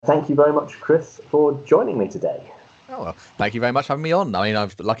Thank you very much, Chris, for joining me today. Oh well, thank you very much for having me on. I mean,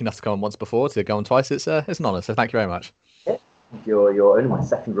 I've been lucky enough to come on once before. To go on twice, it's an honour. So thank you very much. Yeah, you're only my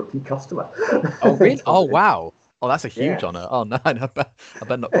second repeat customer. Oh really? Oh wow. Oh, that's a huge Yes. honour. Oh no, I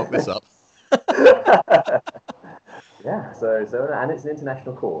better not cock this up. Yeah, and it's an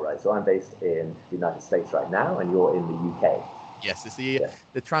international call, right? So I'm based in the United States right now, and you're in the UK. Yes, it's the Yeah.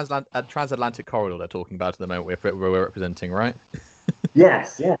 the transatlantic corridor they're talking about at the moment. We're representing, right?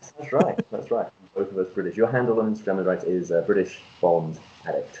 Yes, that's right. That's right. Both of us British. Your handle on Instagram, right, is British Bond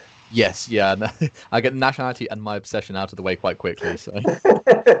Addict. Yes, yeah. No, I get nationality and my obsession out of the way quite quickly. So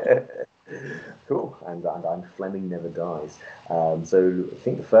Cool. And I'm Fleming Never Dies. So I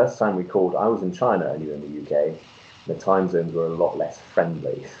think the first time we called, I was in China and you were in the UK. The time zones were a lot less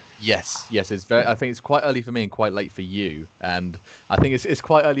friendly. yes, it's very. I think it's quite early for me and quite late for you, and I think it's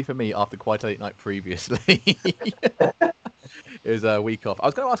quite early for me after quite a late night previously. It was a week off. I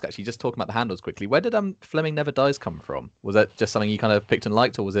was going to ask actually, just talking about the handles quickly. Where did Fleming Never Dies come from? Was that just something you kind of picked and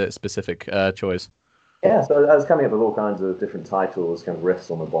liked, or was it a specific choice? Yeah, so I was coming up with all kinds of different titles, kind of riffs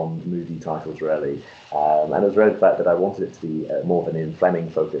on the Bond movie titles, really. And it was really the fact that I wanted it to be more of an in Fleming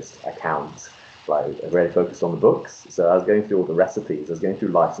focused account, like really focused on the books. So I was going through all the recipes. I was going through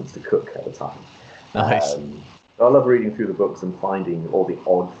License to Cook at the time. Nice. So I love reading through the books and finding all the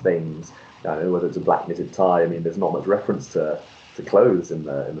odd things. I don't know whether it's a black knitted tie. I mean, there's not much reference to clothes in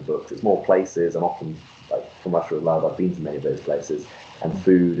the books. It's more places, and often like from Russia with Love, I've been to many of those places, and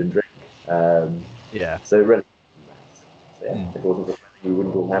food and drink. Yeah. So really, so yeah, Mm. if it wasn't for Fleming, we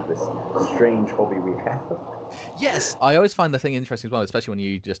wouldn't all have this strange hobby we have. Yes, I always find the thing interesting as well, especially when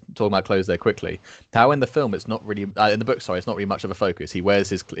you just talk about clothes there quickly. How in the film it's not really in the book, sorry, it's not really much of a focus. He wears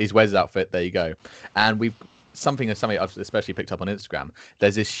his outfit. There you go, and we've something I've especially picked up on Instagram.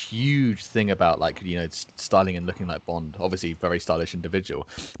 There's this huge thing about like styling and looking like Bond. Obviously, very stylish individual,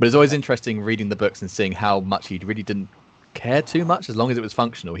 but it's always interesting reading the books and seeing how much he really didn't care too much. As long as it was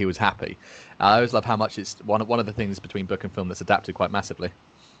functional, he was happy. I always love how much it's one of the things between book and film that's adapted quite massively.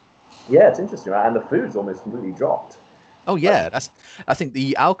 Yeah, it's interesting, right? And the food's almost completely dropped. Oh Like, yeah, that's. I think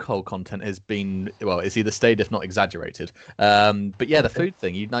the alcohol content has been it's either stayed if not exaggerated. But yeah, the food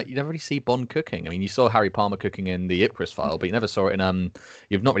thing you never really see Bond cooking. I mean, you saw Harry Palmer cooking in the Ipcris file, but you never saw it in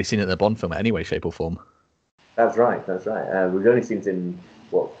You've not really seen it in a Bond film in any way, shape, or form. that's right, that's right. We've only seen it in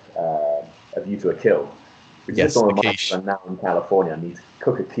what A View to a Kill. We just Yes, on the the mind quiche. I'm now in California. I need to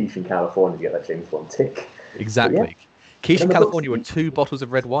cook a quiche in California to get that James Bond tick. But yeah, Exactly. but Quiche in in the books, California were two bottles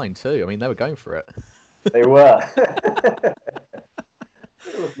of red wine too. I mean, they were going for it. they were.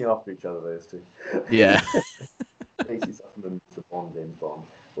 They were looking after each other, those two. Yeah. Casey Sutherland, Mr. Bond, James Bond,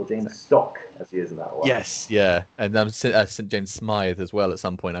 or James Stock, as he is in that one. Yes, yeah, and St James Smythe as well at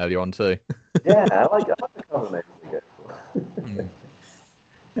some point earlier on too. Yeah, I like the cover names they go for. Hmm.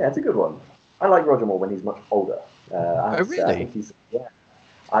 Yeah, it's a good one. I like Roger Moore when he's much older. I Oh have to say, I think really? he's yeah.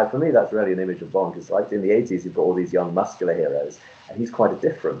 For me, that's really an image of Bond because, like in the '80s, you've got all these young muscular heroes, and he's quite a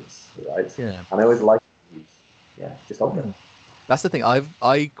difference, right? Yeah. And I always like he's yeah, just older. Hmm. That's the thing.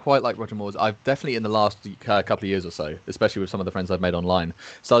 I quite like Roger Moore's. I've definitely in the last couple of years or so, especially with some of the friends I've made online,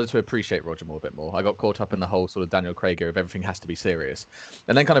 started to appreciate Roger Moore a bit more. I got caught up in the whole sort of Daniel Craig era of everything has to be serious,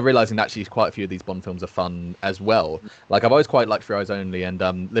 and then kind of realizing that actually quite a few of these Bond films are fun as well. Like I've always quite liked For Eyes Only, and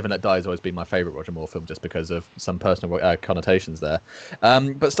Live and Let Die has always been my favorite Roger Moore film just because of some personal connotations there.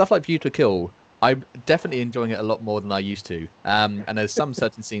 But stuff like View to Kill. I'm definitely enjoying it a lot more than I used to. And there's some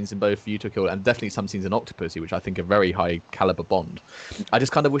certain scenes in both View to Kill and definitely some scenes in Octopussy, which I think are very high caliber Bond. I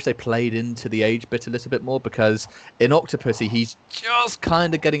just kind of wish they played into the age bit a little bit more because in Octopussy he's just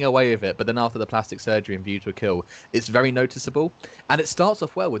kind of getting away with it, but then after the plastic surgery and View to a Kill, it's very noticeable. And it starts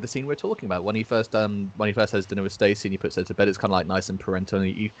off well with the scene we're talking about when he first has dinner with Stacey and he puts her to bed. It's kind of like nice and parental.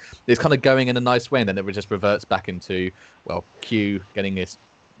 And it's kind of going in a nice way, and then it just reverts back into Q getting his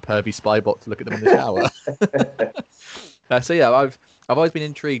pervy spy bot to look at them in the shower. So yeah, I've always been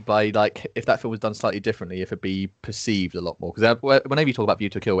intrigued by like if that film was done slightly differently, if it'd be perceived a lot more. Because whenever you talk about View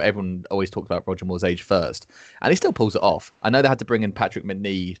to Kill, everyone always talks about Roger Moore's age first, and he still pulls it off. I know they had to bring in Patrick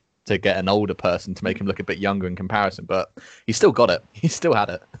Macnee to get an older person to make him look a bit younger in comparison, but he still got it. He still had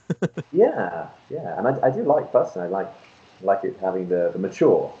it. Yeah, and I do like personally. I like it having the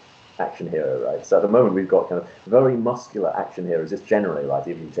mature action hero, right? So at the moment we've got kind of very muscular action heroes, just generally, right?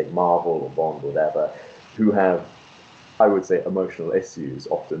 Even if you take Marvel or Bond or whatever, who have, I would say, emotional issues,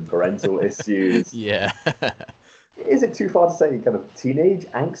 often parental issues. Yeah, Is it too far to say kind of teenage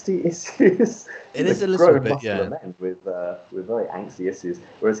angsty issues? it These are is a little grown bit. muscular Yeah, men with very angsty issues,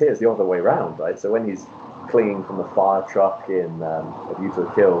 whereas here it's the other way around, right? So when he's clinging from the fire truck in A View to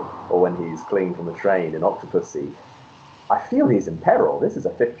a Kill, or when he's clinging from the train in Octopussy, I feel he's in peril. This is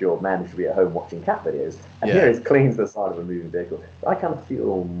a 50-year-old man who should be at home watching cat videos, and Yeah. here he's clinging to the side of a moving vehicle. I kind of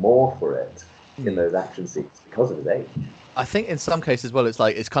feel more for it in those action scenes because of his age. I think in some cases, well, it's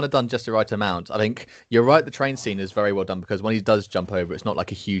like it's kind of done just the right amount. I think you're right. The train scene is very well done because when he does jump over, it's not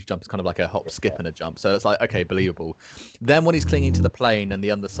like a huge jump. It's kind of like a hop, skip, and a jump. So it's like, okay, believable. Then when he's clinging to the plane and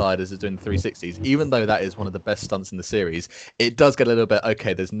the underside is doing the 360s, even though that is one of the best stunts in the series, it does get a little bit,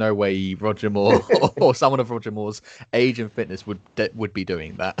 okay, there's no way Roger Moore or someone of Roger Moore's age and fitness would be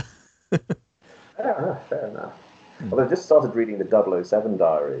doing that. Fair enough, fair enough. Well, I just started reading the 007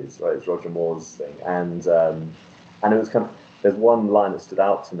 diaries, right? It's Roger Moore's thing, and it was kind of, there's one line that stood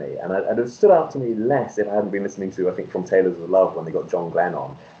out to me, and it stood out to me less if I hadn't been listening to, I think, From Tailors of Love when they got John Glenn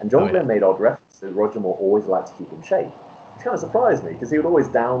on. And John Glenn made odd reference that Roger Moore always liked to keep in shape. Which kind of surprised me, because he would always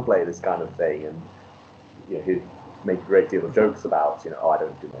downplay this kind of thing, and he'd make a great deal of jokes about, oh, I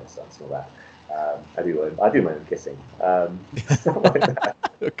don't do my own stunts and all that. I do my own kissing. Stuff like that.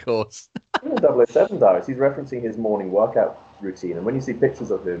 Of course. In the 007 diaries, he's referencing his morning workout routine, and when you see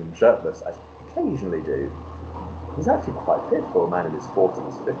pictures of him shirtless, I occasionally do, he's actually quite fit for a man in his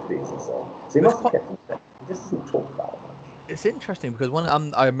 40s, 50s and so on. So he must have kept him fit. He just doesn't talk about it much. It's interesting because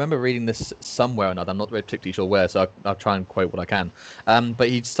I remember reading this somewhere or another. I'm not particularly sure where, so I'll try and quote what I can. But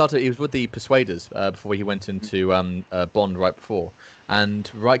he was with the Persuaders before he went into Bond right before.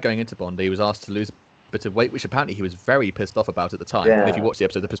 And right going into Bond, he was asked to lose a bit of weight, which apparently he was very pissed off about at the time. Yeah. And if you watch the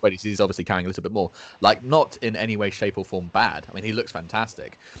episode of The Persuaders, he's obviously carrying a little bit more. Like, not in any way, shape or form bad. I mean, he looks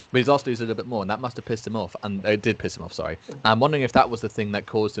fantastic. But he's asked to lose a little bit more, and that must have pissed him off. And it did piss him off, sorry. I'm wondering if that was the thing that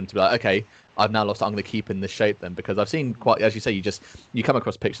caused him to be like, okay, I've now lost, I'm going to keep in this shape then. Because I've seen quite, as you say, you come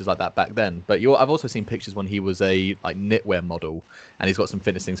across pictures like that back then. But I've also seen pictures when he was a knitwear model, and he's got some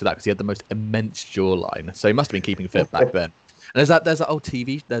fitness things for that because he had the most immense jawline. So he must have been keeping fit back then. And there's that old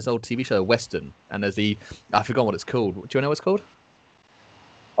TV show, Western, and there's I forgot what it's called. Do you know what it's called?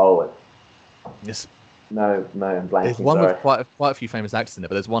 Oh, Yes. No, I'm blanking. There's one sorry. with quite a few famous actors in it,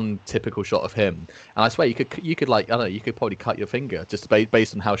 but there's one typical shot of him, and I swear you could like, I don't know, you could probably cut your finger just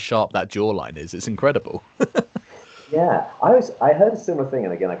based on how sharp that jawline is. It's incredible. Yeah, I heard a similar thing,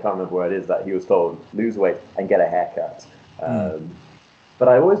 and again I can't remember where it is, that he was told lose weight and get a haircut. But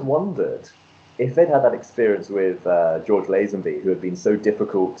I always wondered if they'd had that experience with George Lazenby, who had been so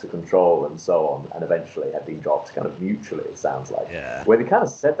difficult to control and so on, and eventually had been dropped kind of mutually, it sounds like. Yeah. Where they kind of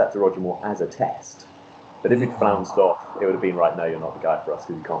said that to Roger Moore as a test. But if he'd flounced off, it would have been, right, no, you're not the guy for us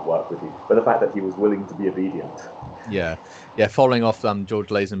because we can't work with you. But the fact that he was willing to be obedient. Yeah. Following off George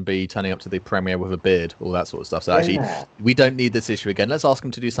Lazenby turning up to the premiere with a beard, all that sort of stuff. So actually, we don't need this issue again. Let's ask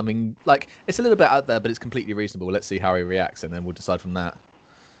him to do something like, it's a little bit out there, but it's completely reasonable. Let's see how he reacts, and then we'll decide from that.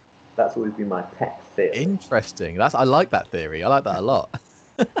 That's always been my pet theory. Interesting. I like that theory. I like that a lot.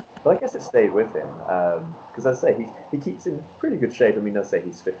 But I guess it stayed with him because, as I say, he keeps in pretty good shape. I mean, let's say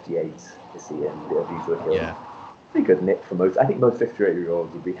he's 58. Is he in A View to a Kill? Yeah. Pretty good nick for most. I think most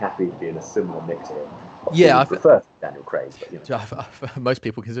 58-year-olds would be happy to be in a similar nick to him. Yeah, I prefer Daniel Craig, but most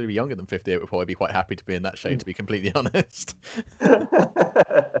people considerably younger than 58 would probably be quite happy to be in that shape, to be completely honest.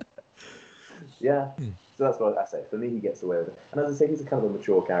 Yeah. So that's what I say. For me, he gets away with it. And as I say, he's a kind of a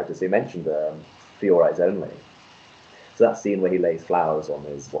mature character. So you mentioned For Your Eyes Only. So that scene where he lays flowers on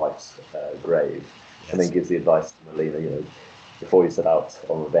his wife's grave, and then gives the advice to Melina, before you set out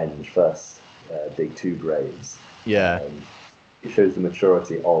on revenge, first dig 2 graves. Yeah. It shows the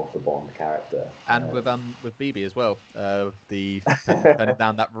maturity of the Bond character. And with Bibi as well, turning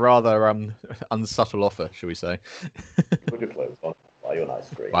down that rather unsubtle offer, shall we say? Put your clothes on, buy you an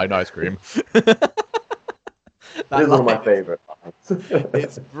ice cream. Buy an ice cream. This is one of my favourite lines.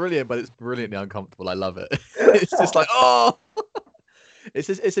 It's brilliant, but it's brilliantly uncomfortable. I love it. It's just like, oh! It's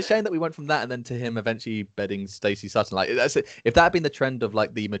a shame that we went from that and then to him eventually bedding Stacey Sutton. Like, if that had been the trend of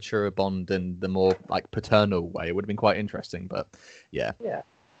like the mature Bond and the more like paternal way, it would have been quite interesting. But yeah,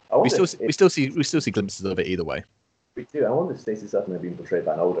 we still see glimpses of it either way. We do. I wonder if Stacey Sutton had been portrayed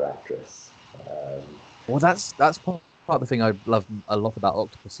by an older actress. Well, that's part of the thing I love a lot about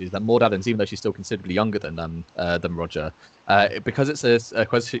Octopus is that Maud Adams, even though she's still considerably younger than Roger, because it's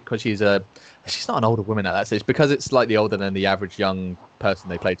because she's not an older woman at that stage, because it's slightly older than the average young person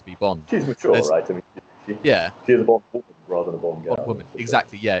they play to be Bond. She's mature, right? I mean, she's a Bond woman rather than a Bond girl. Bond woman,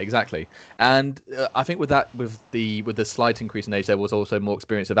 exactly. Yeah, exactly. And I think with the slight increase in age, there was also more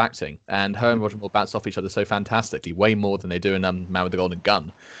experience of acting, and her and Roger Moore bounced off each other so fantastically, way more than they do in Man with the Golden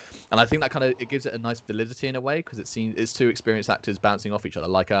Gun. And I think that it gives it a nice validity in a way, because it's 2 experienced actors bouncing off each other,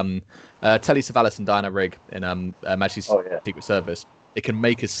 like Telly Savalas and Diana Rigg in Majesty's Secret Service. It can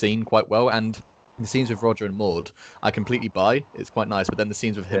make a scene quite well, and the scenes with Roger and Maud, I completely buy. It's quite nice, but then the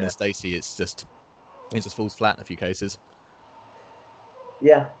scenes with him and Stacey, it just falls flat in a few cases.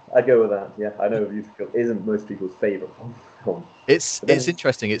 Yeah, I'd go with that. Yeah, I know View to a Kill isn't most people's favourite film. It's But it's then,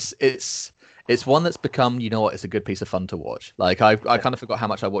 interesting. It's one that's become, you know what, it's a good piece of fun to watch. Like I kind of forgot how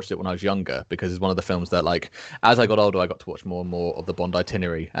much I watched it when I was younger because it's one of the films that, like, as I got older, I got to watch more and more of the Bond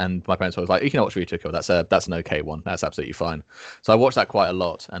itinerary, and my parents were like, you can watch View to a Kill. That's an okay one. That's absolutely fine. So I watched that quite a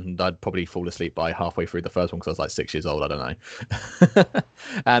lot, and I'd probably fall asleep by halfway through the first one because I was like 6 years old. I don't know.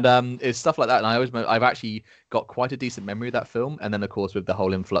 And it's stuff like that. And I've actually got quite a decent memory of that film. And then of course with the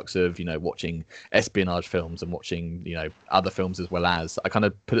whole influx of, you know, watching espionage films and watching, you know, other films as well, as I kind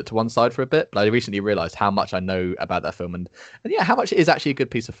of put it to one side for a bit. But I recently realized how much I know about that film, and yeah, how much it is actually a good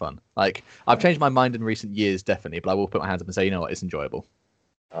piece of fun. Like, I've changed my mind in recent years, definitely, but I will put my hands up and say, you know what, it's enjoyable.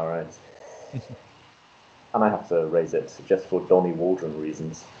 all right, and I have to raise it just for Donnie Waldron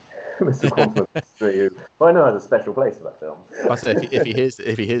reasons. Mr. Quantum of Mystery, who I know has a special place for that film. I say if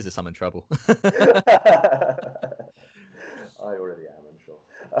he hears this, I'm in trouble. I already am, I'm sure.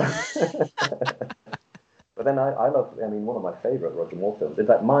 But then I love, I mean, one of my favourite Roger Moore films, in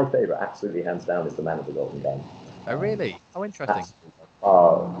fact, my favourite, absolutely hands down, is The Man with the Golden Gun. Oh really? Oh, interesting. That's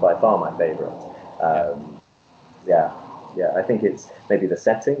by far my favourite. Yeah. Yeah, yeah, I think it's maybe the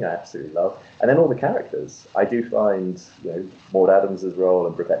setting I absolutely love, and then all the characters. I do find, you know, Maud Adams' role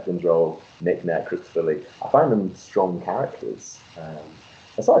and Brooke Ekman's role, Nick Nack, Christopher Lee, I find them strong characters,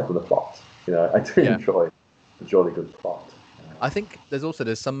 aside from the plot. You know, I do Yeah. enjoy a jolly good plot. I think there's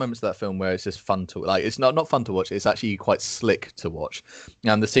some moments of that film where it's just fun to, like, it's not fun to watch, it's actually quite slick to watch.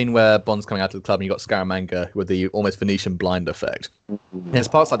 And the scene where Bond's coming out of the club and you got Scaramanga with the almost Venetian blind effect. There's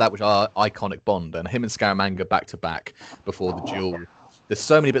parts like that which are iconic Bond, and him and Scaramanga back to back before the duel. There's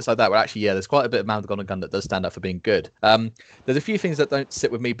so many bits like that where actually, yeah, there's quite a bit of Man with the Golden Gun that does stand out for being good. There's a few things that don't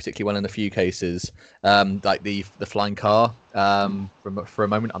sit with me particularly well in a few cases, like the flying car. For a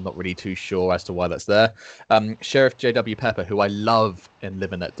moment, I'm not really too sure as to why that's there. Sheriff J.W. Pepper, who I love in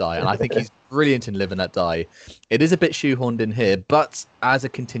Live and Let Die, and I think he's brilliant in Live and Let Die. It is a bit shoehorned in here, but as a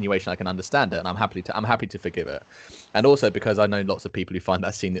continuation, I can understand it, and I'm happy to forgive it. And also because I know lots of people who find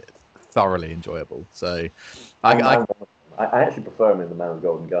that scene thoroughly enjoyable. So, I actually prefer him in The Man with the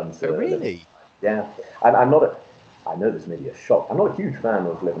Golden Gun. Oh, really? Yeah, I'm not a. I know this may be a shock. I'm not a huge fan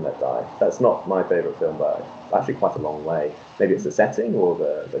of Live and Let Die. That's not my favourite film, but actually quite a long way. Maybe it's the setting or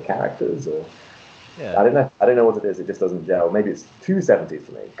the characters, or Yeah. I don't know. I don't know what it is. It just doesn't gel. Maybe it's too 70s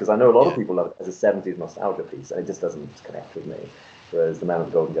for me, because I know a lot of Yeah. people love it as a 70s nostalgia piece, and it just doesn't connect with me. Whereas The Man with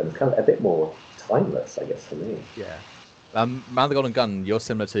the Golden Gun is kind of a bit more timeless, I guess, for me. Yeah. Man with the Golden Gun, you're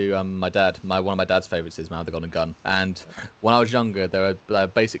similar to my dad. One of my dad's favourites is Man with the Golden Gun. And when I was younger, there were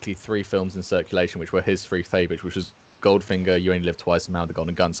basically three films in circulation which were his three favourites, which was Goldfinger, You Only Live Twice, and Man with the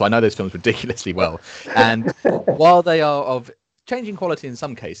Golden Gun. So I know those films ridiculously well. And while they are of changing quality in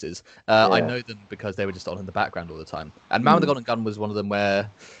some cases, I know them because they were just on in the background all the time. And Man with the Golden Gun was one of them where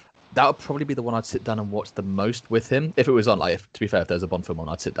that would probably be the one I'd sit down and watch the most with him. If it was on, like, to be fair, if there's a Bond film on,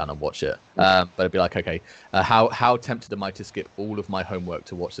 I'd sit down and watch it. But it'd be like, okay, how tempted am I to skip all of my homework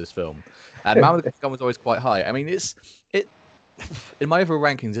to watch this film? And Man with the Gun was always quite high. I mean, it in my overall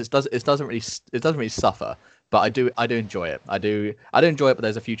rankings, it doesn't really suffer, but I do enjoy it. I do enjoy it, but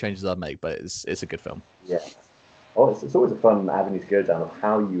there's a few changes I'd make, but it's a good film. Yeah. Oh, it's always a fun avenue to go down of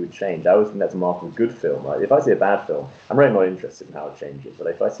how you would change. I always think that's a mark of a good film. Right? If I see a bad film, I'm really not interested in how it changes. But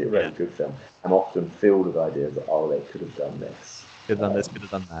if I see a really good film, I'm often filled with ideas that, oh, they could have done this. Could have done this, could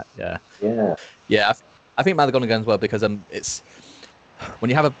have done that. Yeah. Yeah. Yeah. I think Man with the Golden Gun as well, because it's when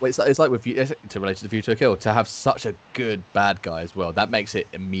you have it's like with you, to relate to the View to a Kill, to have such a good bad guy as well, that makes it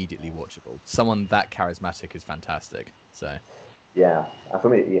immediately watchable. Someone that charismatic is fantastic. So. Yeah. And for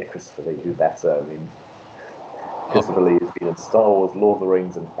me, yeah, Christopher Lee, who better? I mean, Christopher Lee has been in Star Wars, Lord of the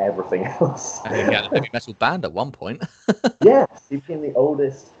Rings, and everything else. And he had a heavy metal band at one point. Yes, he became the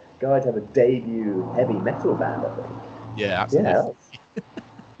oldest guy to have a debut heavy metal band, I think. Yeah, absolutely. Yeah.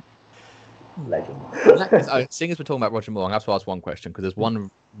 Legend. Seeing as we're talking about Roger Moore, I have to ask one question, because there's one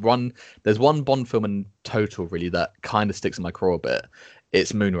Bond film in total really that kind of sticks in my craw a bit.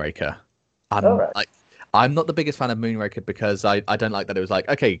 It's Moonraker. I'm not the biggest fan of Moonraker because I don't like that it was like,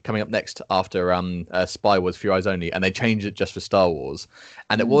 okay, coming up next after Spy Wars, For Your Eyes Only, and they changed it just for Star Wars,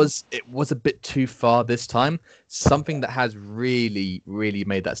 and it was a bit too far this time. Something that has really, really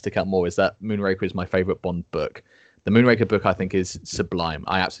made that stick out more is that Moonraker is my favourite Bond book. The Moonraker book, I think, is sublime.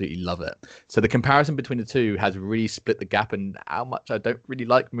 I absolutely love it. So the comparison between the two has really split the gap in how much I don't really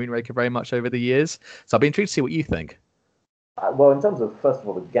like Moonraker very much over the years. So I'll be intrigued to see what you think. Well, in terms of, first of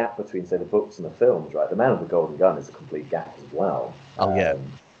all, the gap between, say, the books and the films, right? The Man with the Golden Gun is a complete gap as well. Oh, yeah.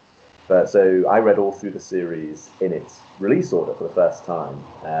 But so I read all through the series in its release order for the first time.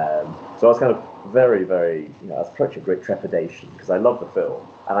 So I was kind of very, very, I was approaching great trepidation because I loved the film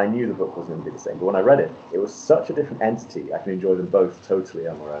and I knew the book wasn't going to be the same. But when I read it, it was such a different entity. I can enjoy them both totally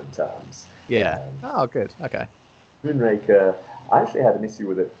on their own terms. Yeah. Oh, good. Okay. Moonraker, I actually had an issue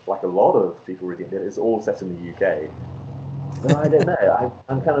with it, like a lot of people reading it. It's all set in the UK. But I don't know.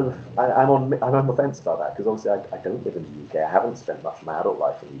 I'm on the fence about that because obviously I don't live in the UK. I haven't spent much of my adult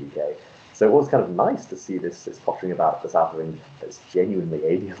life in the UK. So it was kind of nice to see this pottering about the south of England that's genuinely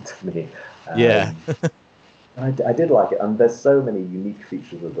alien to me. Yeah. I did like it, and there's so many unique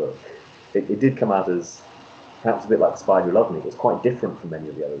features of the book. It did come out as perhaps a bit like The Spy Who Loved Me. It's quite different from many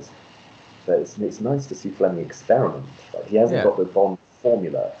of the others. But it's nice to see Fleming experiment. Like, he hasn't got the Bond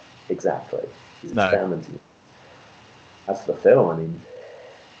formula exactly. He's experimenting. As for the film, I mean,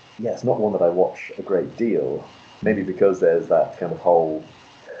 yeah, it's not one that I watch a great deal. Maybe because there's that kind of whole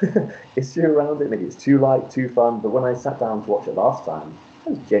issue around it. Maybe it's too light, too fun. But when I sat down to watch it last time,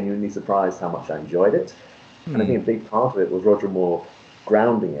 I was genuinely surprised how much I enjoyed it. And I think a big part of it was Roger Moore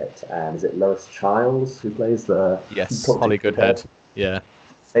grounding it. And is it Lois Childs who plays the... Yes, Holly Goodhead. Yeah.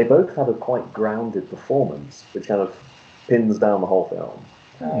 They both have a quite grounded performance, which kind of pins down the whole film.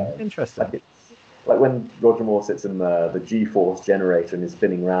 Interesting. Like when Roger Moore sits in the G-force generator and is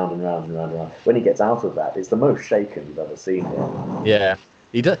spinning round and round and round and round. When he gets out of that, it's the most shaken you've ever seen him. Yeah.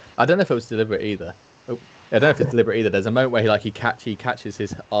 I don't know if it was deliberate either. I don't know if it's deliberate either. There's a moment where he catches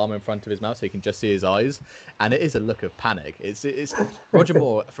his arm in front of his mouth so he can just see his eyes, and it is a look of panic. It's Roger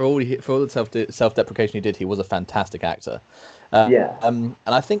Moore, for all the self-deprecation he did, he was a fantastic actor. And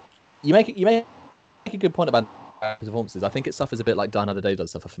I think you make a good point about performances. I think it suffers a bit like Die Another Day does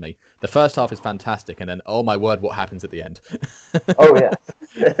suffer for me. The first half is fantastic, and then oh my word, what happens at the end? Oh yeah.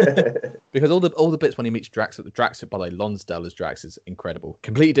 Because all the bits when he meets Drax, by the way, Lonsdale as Drax is incredible.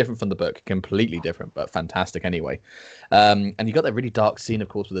 Completely different from the book, completely different, but fantastic anyway. And you got that really dark scene, of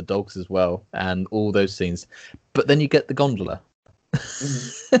course, with the dogs as well, and all those scenes. But then you get the gondola.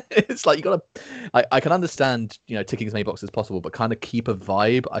 It's like you gotta. I can understand, ticking as many boxes as possible, but kind of keep a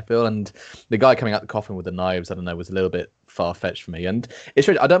vibe, I feel. And the guy coming out the coffin with the knives, I don't know, was a little bit far fetched for me. And it's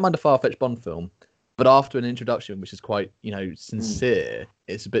really, I don't mind a far fetched Bond film, but after an introduction which is quite, sincere,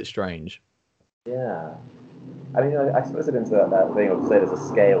 it's a bit strange. Yeah. I mean, I suppose it into that thing of say there's a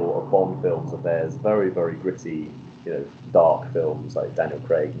scale of Bond films, and there's very, very gritty, dark films like Daniel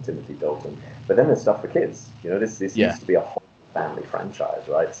Craig and Timothy Dalton. But then there's stuff for kids. This used to be a whole family franchise,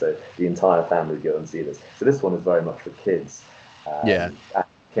 right? So the entire family would go and see this. So this one is very much for kids. I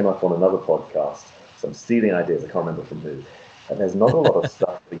came up on another podcast, so I'm stealing ideas, I can't remember from who. And there's not a lot of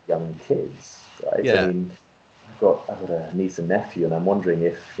stuff for young kids, right? Yeah. I mean, I've got a niece and nephew, and I'm wondering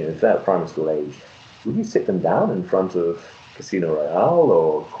if they're at primary school age, would you sit them down in front of Casino Royale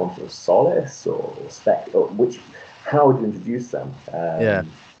or Quantum of Solace or Spec, or how would you introduce them?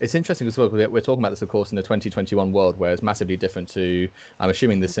 It's interesting as well, because we're talking about this, of course, in the 2021 world, where it's massively different to, I'm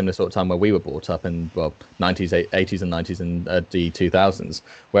assuming, the similar sort of time where we were brought up in, 90s, 80s and 90s and the 2000s,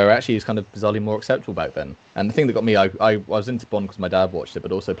 where actually it's kind of bizarrely more acceptable back then. And the thing that got me, I was into Bond because my dad watched it,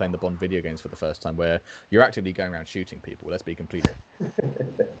 but also playing the Bond video games for the first time, where you're actively going around shooting people, let's be completely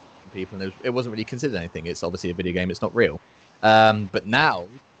people, and it wasn't really considered anything. It's obviously a video game, it's not real. But now,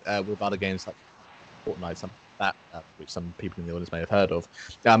 with other games like Fortnite, something like that, which some people in the audience may have heard of,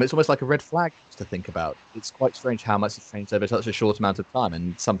 it's almost like a red flag to think about. It's quite strange how much it's changed over such a short amount of time,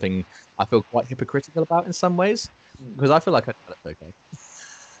 and something I feel quite hypocritical about in some ways, because I feel like I did it okay.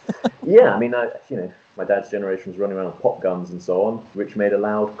 Yeah, I mean, my dad's generation was running around with pop guns and so on, which made a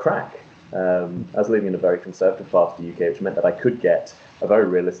loud crack. I was living in a very conservative part of the UK, which meant that I could get a very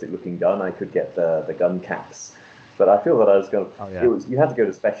realistic-looking gun. I could get the gun caps. But I feel that I was going to... you had to go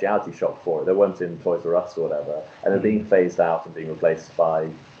to specialty shop for it. They weren't in Toys R Us or whatever. And they're being phased out and being replaced by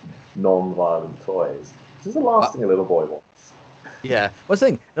non-violent toys. Which is the last thing a little boy wants. Yeah. Well, the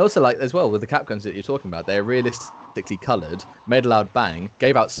thing, and also, like, as well, with the cap guns that you're talking about, they're realistically coloured, made a loud bang,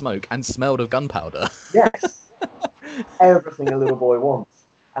 gave out smoke, and smelled of gunpowder. Yes. Everything a little boy wants.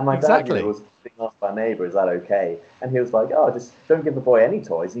 And my dad was being asked by a neighbour, is that okay? And he was like, just don't give the boy any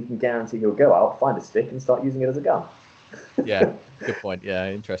toys. You can guarantee he'll go out, find a stick, and start using it as a gun. Yeah, good point. Yeah,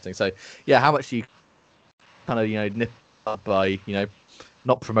 interesting. So, yeah, how much do you kind of, nip up by,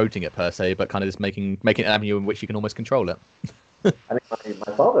 not promoting it per se, but kind of just making an avenue in which you can almost control it? I mean,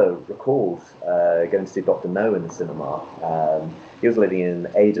 my father recalled going to see Dr. No in the cinema. He was living in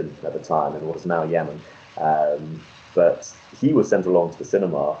Aden at the time, in what is now Yemen. But he was sent along to the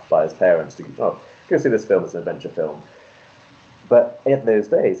cinema by his parents to go see this film. It's an adventure film. But in those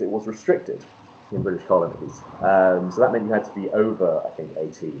days, it was restricted in British colonies. So that meant you had to be over, I think,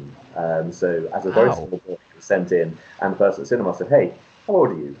 18. So as a very small boy, he was sent in, and the person at the cinema said, "Hey, how old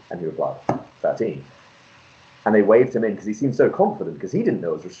are you?" And he replied, 13. And they waved him in because he seemed so confident because he didn't know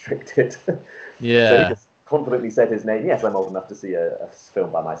it was restricted. So he Yeah. just confidently said his name. Yes, I'm old enough to see a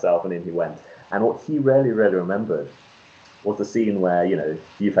film by myself, and in he went. And what he really remembered was the scene where,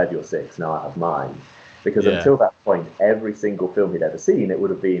 you've had your six, now I have mine. Because until that point, every single film he'd ever seen, it would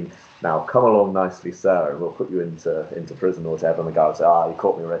have been, now come along nicely, sir, and we'll put you into prison or whatever. And the guy would say, he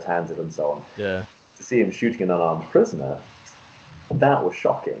caught me red-handed and so on. Yeah. To see him shooting an unarmed prisoner, that was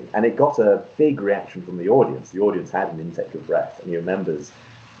shocking. And it got a big reaction from the audience. The audience had an intake of breath, and he remembers,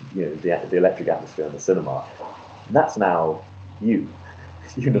 the electric atmosphere in the cinema. And that's now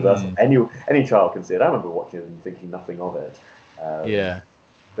universal. Any child can see it. I remember watching it and thinking nothing of it. Yeah.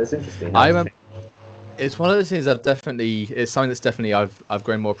 But it's interesting. I remember. It's one of those things it's something that's definitely I've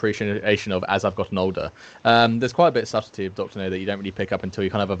grown more appreciation of as I've gotten older. There's quite a bit of subtlety of Doctor No that you don't really pick up until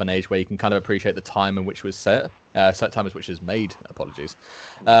you kind of have an age where you can kind of appreciate the time in which it was set time in which it was made. Apologies.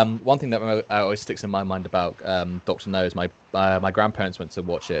 One thing that always sticks in my mind about Doctor No is my grandparents went to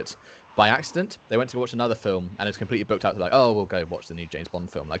watch it by accident. They went to watch another film and it's completely booked out to we'll go watch the new James Bond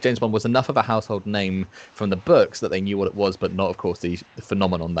film. Like, James Bond was enough of a household name from the books that they knew what it was, but not, of course, the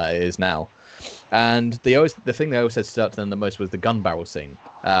phenomenon that it is now. And the thing they always said stood out to them the most was the gun barrel scene,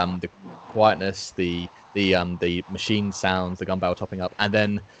 the quietness, the machine sounds, the gun barrel topping up, and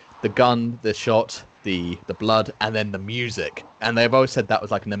then the gun, the shot, the blood, and then the music. And they've always said that was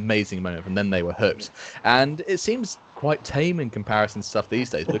like an amazing moment, and then they were hooked. And it seems quite tame in comparison to stuff these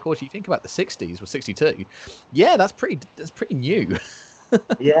days, but of course you think about the 60s or 62, that's pretty new.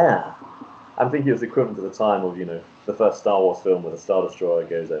 Yeah, I'm thinking it was equivalent to the time of the first Star Wars film where the Star Destroyer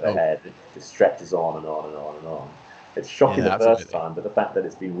goes overhead. It just stretches on and on and on and on. It's shocking the first time, but the fact that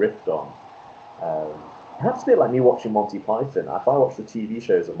it's been riffed on, perhaps a bit like me watching Monty Python. If I watch the TV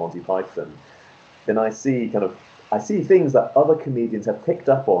shows of Monty Python, then I see things that other comedians have picked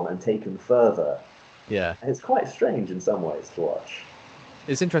up on and taken further. Yeah, and it's quite strange in some ways to watch.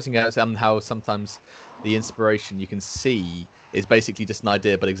 It's interesting how sometimes the inspiration you can see is basically just an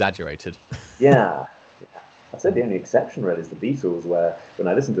idea but exaggerated. Yeah. I'd say the only exception really is the Beatles, where when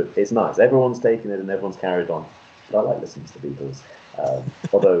I listen to it, it's nice. Everyone's taken it and everyone's carried on. But I like listening to the Beatles.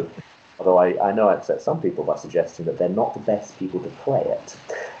 Although I know I upset some people by suggesting that they're not the best people to play it.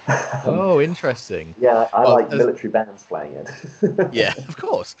 Interesting. Yeah, I like military bands playing it. Yeah, of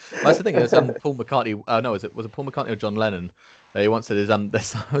course. That's the thing. It was Paul McCartney. Was it Paul McCartney or John Lennon? He once said,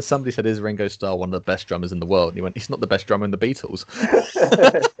 somebody said, is Ringo Starr one of the best drummers in the world? And he went, he's not the best drummer in the Beatles.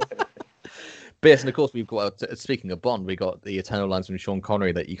 But yes, and of course we've got. Speaking of Bond, we got the eternal lines from Sean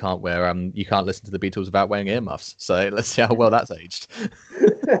Connery that you can't listen to the Beatles without wearing earmuffs. So let's see how well that's aged.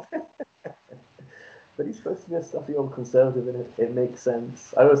 But he's supposed to be a stuffy old conservative, and it makes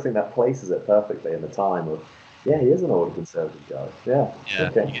sense. I always think that places it perfectly in the time of, he is an old conservative guy. Yeah.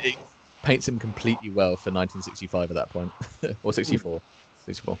 Okay. It paints him completely well for 1965 at that point, or 64.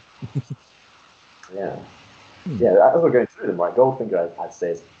 64. Yeah. Yeah. As we're going through them, right, Goldfinger, I'd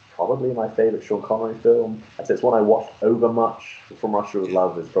say is probably my favourite Sean Connery film. I'd say it's one I watched over much. From Russia with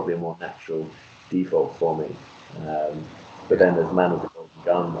Love is probably a more natural default for me. But then there's Man with the Golden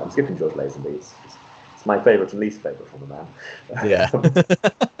Gun. I'm skipping George Lazenby. It's my favourite and least favourite from the man. Yeah.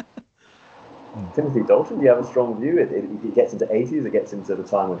 Timothy Dalton, do you have a strong view? It gets into 80s, it gets into the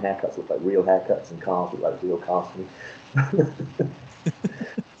time when haircuts look like real haircuts and cars look like real cars to me.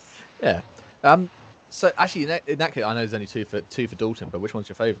 Yeah. So actually, in that case, I know there's only two for Dalton, but which one's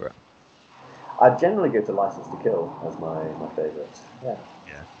your favourite? I generally go to License to Kill as my favourite. Yeah.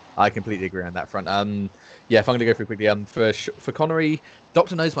 Yeah. I completely agree on that front. If I'm going to go through quickly, for Connery,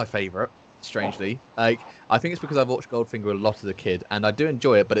 Doctor No's my favourite. Strangely, I think it's because I've watched Goldfinger a lot as a kid, and I do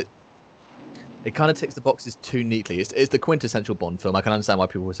enjoy it, but it kind of ticks the boxes too neatly. It's the quintessential Bond film. I can understand why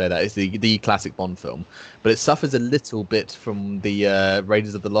people would say that. It's the classic Bond film, but it suffers a little bit from the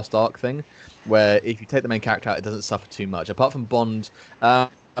Raiders of the Lost Ark thing, where if you take the main character out, it doesn't suffer too much. Apart from Bond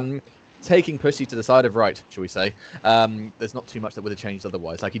taking Pussy to the side of right, shall we say, there's not too much that would have changed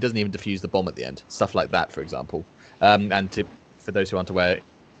otherwise. Like, he doesn't even defuse the bomb at the end. Stuff like that, for example. For those who aren't aware,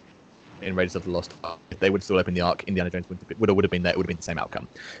 in Raiders of the Lost Ark, if they would still open the Ark, Indiana Jones would have been there. It would have been the same outcome.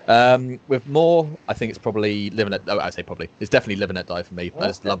 With more, I think it's probably it's definitely Live and Let Die for me. Okay. I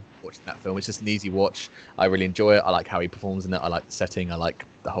just love watching that film. It's just an easy watch. I really enjoy it. I like how he performs in it. I like the setting. I like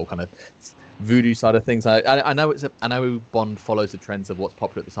the whole kind of voodoo side of things. I know Bond follows the trends of what's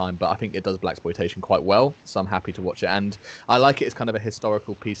popular at the time, but I think it does blaxploitation quite well. So I'm happy to watch it, and I like it as kind of a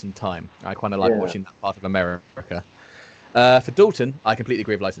historical piece in time. I kind of like watching that part of America. For Dalton, I completely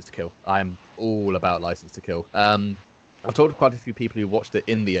agree with License to Kill. I am all about License to Kill. I've talked to quite a few people who watched it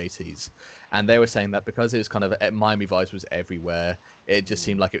in the 80s, and they were saying that because it was kind of Miami Vice was everywhere, it just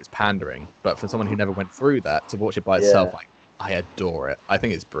seemed like it was pandering. But for someone who never went through that, to watch it by itself, Yeah. I adore it. I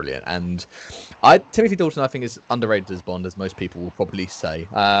think it's brilliant, and Timothy Dalton I think is underrated as Bond, as most people will probably say.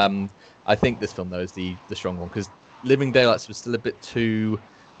 I think this film though is the strong one because Living Daylights was still a bit too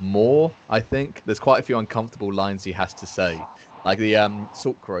more. I think there's quite a few uncomfortable lines he has to say, like the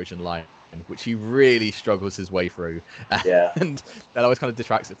salt corrosion line, which he really struggles his way through. Yeah. And that always kind of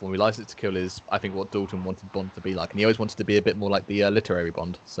detracts it from me. License to Kill is, I think, what Dalton wanted Bond to be like, and he always wanted to be a bit more like the literary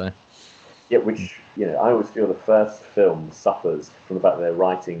Bond. So Yeah, which, I always feel the first film suffers from the fact that they're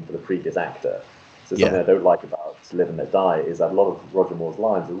writing for the previous actor. So something I don't like about Live and Let Die is that a lot of Roger Moore's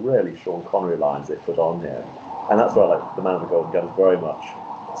lines are really Sean Connery lines they put on here. And that's why I like The Man with the Golden Gun very much.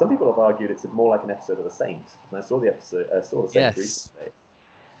 Some people have argued it's more like an episode of The Saint. And I saw the episode, saw The Saint recently.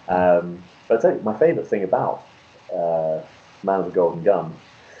 But I tell you, my favourite thing about Man with the Golden Gun,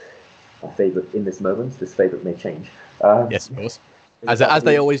 my favourite in this moment, this favourite may change. yes, of course. As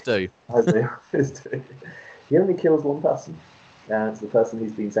they always do. As they always do. He only kills one person, and it's the person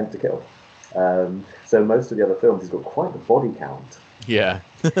he's been sent to kill. So most of the other films, he's got quite the body count. Yeah.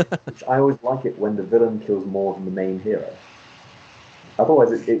 Which I always like it when the villain kills more than the main hero.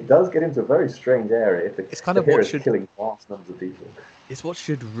 Otherwise, it does get into a very strange area if it's kind the of hero what is should killing vast numbers of people. It's what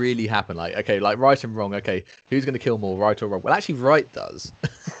should really happen. Like, okay, like right and wrong. Okay, who's going to kill more, right or wrong? Well, actually, right does.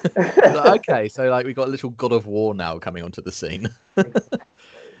 Okay, so like we've got a little God of War now coming onto the scene.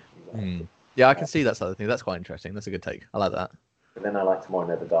 Yeah, I can see that side of thing. That's quite interesting. That's a good take. I like that. And then I like Tomorrow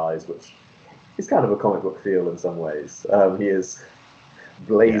Never Dies, which is kind of a comic book feel in some ways. He is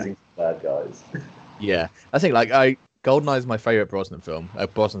blazing bad guys. Yeah, I think GoldenEye is my favorite Brosnan film.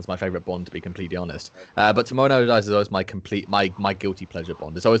 Brosnan's my favorite Bond, to be completely honest. But Tomorrow Never Dies is always my guilty pleasure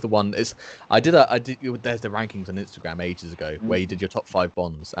Bond. It's always the one. There's the rankings on Instagram ages ago where you did your top 5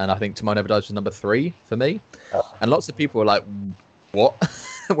 Bonds, and I think Tomorrow Never Dies was number 3 for me. And lots of people were like, "What?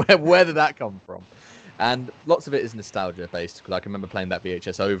 where did that come from?" And lots of it is nostalgia based because I can remember playing that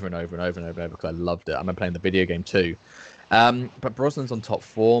VHS over and over and over and over because I loved it. I remember playing the video game too. But Brosnan's on top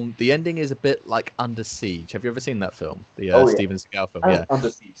form. The ending is a bit like Under Siege. Have you ever seen that film? The Steven Seagal film. And yeah. Under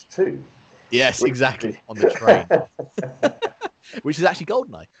Siege 2. Yes, exactly. On the train. Which is actually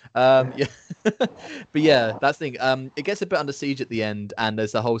GoldenEye. Yeah. But yeah, that's the thing. It gets a bit under siege at the end, and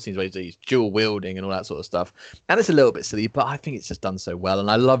there's the whole scene where he's dual wielding and all that sort of stuff. And it's a little bit silly, but I think it's just done so well. And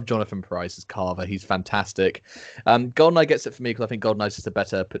I love Jonathan Pryce as Carver. He's fantastic. GoldenEye gets it for me because I think GoldenEye is just a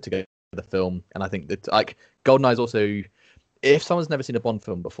better put together film. And I think that GoldenEye is also, if someone's never seen a Bond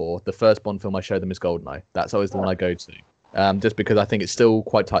film before, the first Bond film I show them is GoldenEye. That's always the one I go to. Just because I think it's still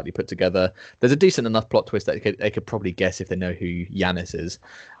quite tightly put together. There's a decent enough plot twist that they could probably guess if they know who Yanis is,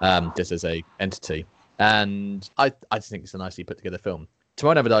 just as a entity. And I just think it's a nicely put together film.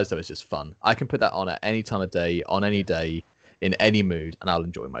 Tomorrow Never Dies, though, is just fun. I can put that on at any time of day, on any day, in any mood, and I'll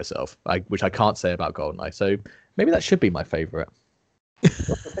enjoy myself, which I can't say about GoldenEye. So maybe that should be my favourite. Well,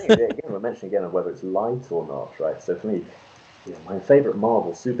 the thing is, again, we're mentioning again whether it's light or not, right? So for me, my favourite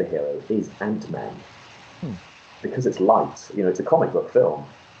Marvel superhero is Ant-Man. Because it's light, it's a comic book film,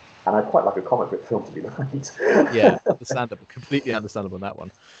 and I'd quite like a comic book film to be light. Yeah, understandable, completely understandable on that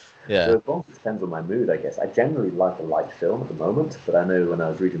one. Yeah. So as long as it depends on my mood, I guess. I generally like a light film at the moment, but I know when I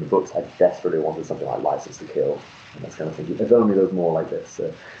was reading the books, I desperately wanted something like License to Kill, and that's kind of thinking, if only there was more like this.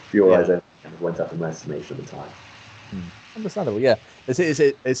 So For Your Eyes Only kind of went up in my estimation at the time. Understandable, yeah.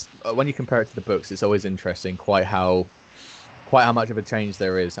 It's when you compare it to the books, it's always interesting quite how much of a change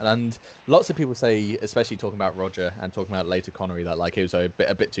there is, and lots of people say, especially talking about Roger and talking about later Connery, that it was a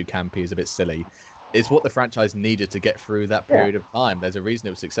bit too campy, it was a bit silly. It's what the franchise needed to get through that period of time. There's a reason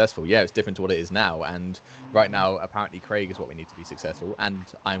it was successful. Yeah, it's different to what it is now, and right now apparently Craig is what we need to be successful, and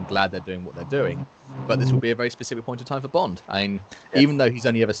I'm glad they're doing what they're doing. But this will be a very specific point of time for Bond. I mean, even though he's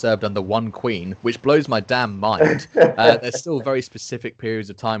only ever served under one queen, which blows my damn mind, there's still very specific periods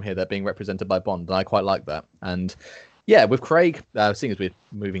of time here that are being represented by Bond, and I quite like that. And yeah, with Craig, seeing as we're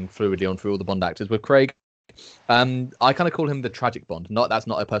moving fluidly on through all the Bond actors, with Craig, I kind of call him the tragic Bond. That's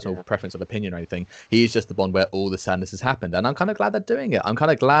not a personal preference of opinion or anything. He's just the Bond where all the sadness has happened, and I'm kind of glad they're doing it. I'm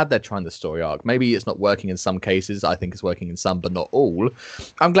kind of glad they're trying the story arc. Maybe it's not working in some cases. I think it's working in some, but not all.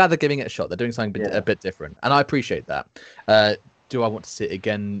 I'm glad they're giving it a shot. They're doing something a bit different, and I appreciate that. Do I want to see it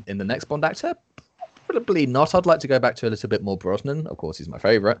again in the next Bond actor? Probably not. I'd like to go back to a little bit more Brosnan. Of course, he's my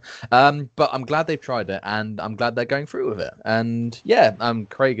favourite. But I'm glad they've tried it, and I'm glad they're going through with it. And yeah,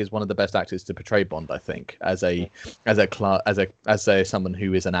 Craig is one of the best actors to portray Bond, I think, as someone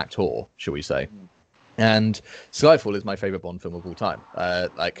who is an actor, shall we say. And Skyfall is my favorite Bond film of all time.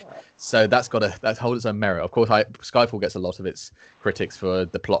 So that's hold its own merit. Of course, Skyfall gets a lot of its critics for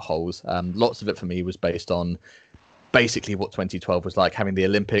the plot holes. Lots of it for me was based on basically what 2012 was like, having the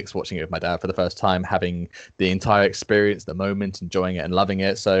Olympics, watching it with my dad for the first time, having the entire experience, the moment, enjoying it and loving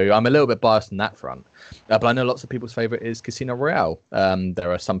it. So I'm a little bit biased on that front. But I know lots of people's favorite is Casino Royale.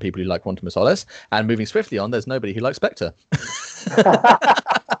 There are some people who like Quantum of Solace, and moving swiftly on, there's nobody who likes Spectre.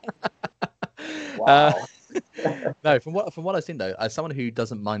 Wow. No, from what I've seen though, as someone who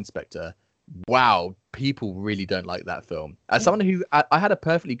doesn't mind Spectre, wow, people really don't like that film. As someone who I had a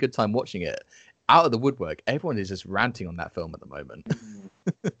perfectly good time watching it, out of the woodwork, everyone is just ranting on that film at the moment.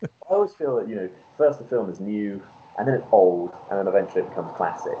 I always feel that, first the film is new, and then it's old, and then eventually it becomes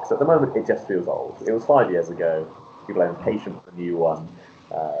classic. So at the moment, it just feels old. It was 5 years ago. People are impatient for the new one.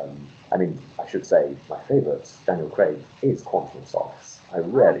 I should say my favourite Daniel Craig is Quantum of Solace. I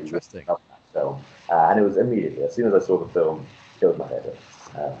really love that film. And it was immediately, as soon as I saw the film, it was my favourite.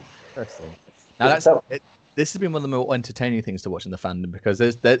 Interesting. Now this has been one of the more entertaining things to watch in the fandom, because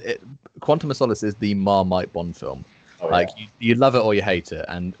Quantum of Solace is the Marmite Bond film. You love it or you hate it,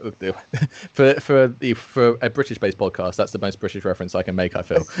 and for a British-based podcast, that's the most British reference I can make, I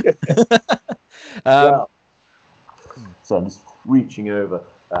feel. So I'm just reaching over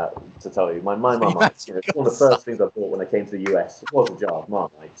to tell you, my Marmite. One of the first things I bought when I came to the US was a jar of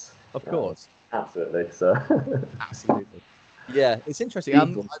Marmites. Of course, absolutely. So absolutely. Yeah, it's interesting.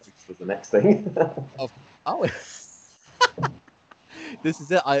 Was the next thing. This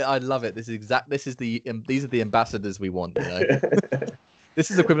is it. I love it. These are the ambassadors we want.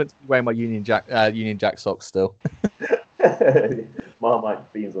 This is equivalent to wearing my Union Jack socks still.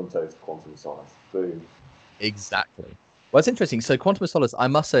 Marmite beans on toast, Quantum of Solace. Boom. Exactly. Well, it's interesting. So, Quantum of Solace, I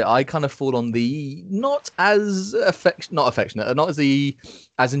must say, I kind of fall on the not as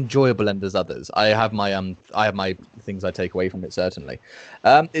enjoyable end as others. I have my things I take away from it, certainly.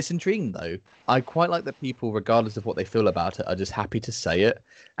 It's intriguing though. I quite like that people, regardless of what they feel about it, are just happy to say it,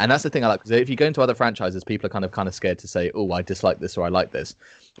 and that's the thing I like. Because if you go into other franchises, people are kind of scared to say, "Oh, I dislike this" or "I like this."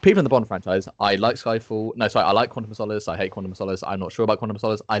 People in the Bond franchise, I like Skyfall. No, sorry, I like Quantum of Solace. I hate Quantum of Solace. I'm not sure about Quantum of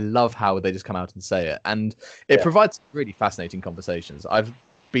Solace. I love how they just come out and say it, and it provides really fascinating conversations. I've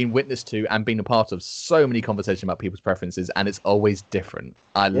been witness to and been a part of so many conversations about people's preferences, and it's always different.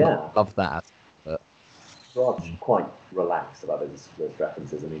 I love that. But I'm quite relaxed about those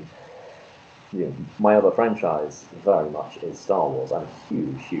preferences. I mean, my other franchise very much is Star Wars. I'm a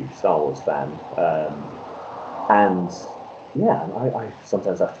huge Star Wars fan, and I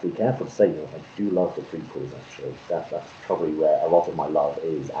sometimes have to be careful to say, I do love the prequels. Actually, that's probably where a lot of my love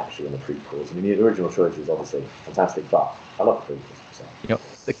is actually in the prequels. I mean, the original trilogy is obviously fantastic, but I love the prequels. So.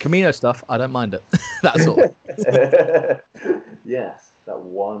 The Camino stuff, I don't mind it. That's all. Yes, that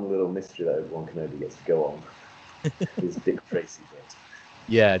one little mystery that Obi-Wan Kenobi gets to go on is Dick Tracy bit.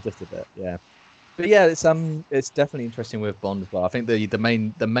 Yeah, just a bit. Yeah. But yeah, it's definitely interesting with Bond as well. I think the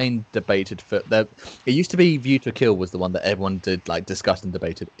main debated it used to be View to Kill was the one that everyone did discussed and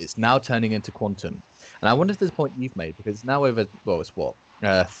debated. It's now turning into Quantum, and I wonder if there's a point you've made, because it's now over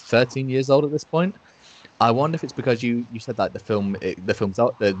 13 years old at this point. I wonder if it's because you said that the film's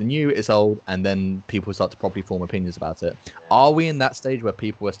old, the new is old, and then people start to properly form opinions about it. Are we in that stage where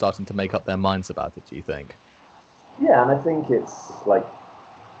people are starting to make up their minds about it? Do you think? Yeah, and I think it's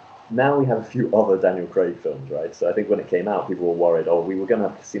now we have a few other Daniel Craig films, right? So I think when it came out, people were worried, we were going to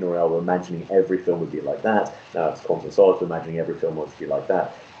have Casino Royale, we're imagining every film would be like that. Now it's Quantum of Solace, we're imagining every film would be like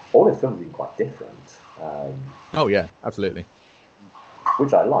that. All his films have been quite different. Oh, yeah, absolutely.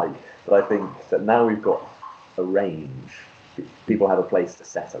 Which I like, but I think that now we've got a range. People have a place to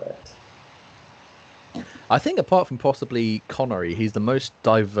settle it. I think apart from possibly Connery, he's the most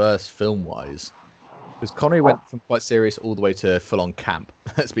diverse film-wise. Because Connery went from quite serious all the way to full-on camp.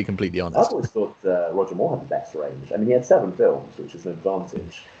 Let's be completely honest. I've always thought Roger Moore had the best range. I mean, he had 7 films, which is an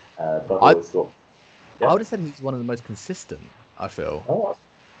advantage. But I always thought... Yeah. I would have said he's one of the most consistent, I feel.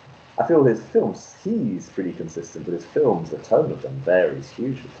 I feel his films, he's pretty consistent, but his films, the tone of them varies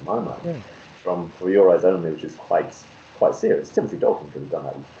hugely, to my mind. Yeah. From For Your Eyes Only, which is quite serious. Timothy Dalton could have done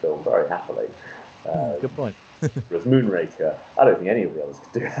that film very happily. Good point. Whereas Moonraker, I don't think any of the others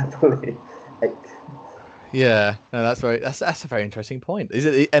could do happily. Yeah, no, that's a very interesting point. Is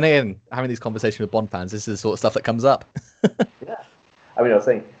it? And again, having these conversations with Bond fans, this is the sort of stuff that comes up. Yeah, I mean, I was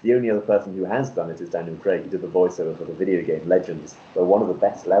saying the only other person who has done it is Daniel Craig. He did the voiceover for the video game Legends, where one of the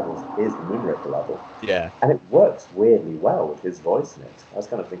best levels is the Moonraker level. Yeah, and it works weirdly well with his voice in it. I was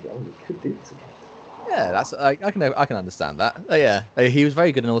kind of thinking, you could do this again. Yeah, that's I can understand that. Yeah, he was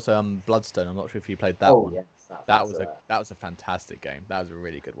very good, and also Bloodstone. I'm not sure if you played that Oh one. yes, that's That was a fantastic game. That was a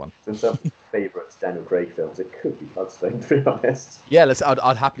really good one. in terms of favourite Daniel Craig films, it could be Bloodstone, to be honest. Yeah,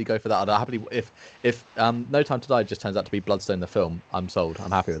 I'd happily go for that. I'd happily if No Time to Die just turns out to be Bloodstone the film. I'm sold.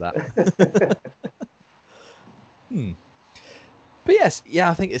 I'm happy with that. Hmm. But yes, yeah,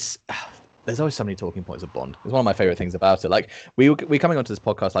 I think it's there's always so many talking points of Bond. It's one of my favorite things about it. Like we coming onto this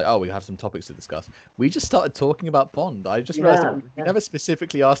podcast like, oh, we have some topics to discuss. We just started talking about Bond. I just realized that we never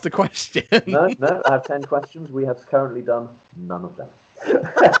specifically asked a question. No, I have 10 questions. We have currently done none of them.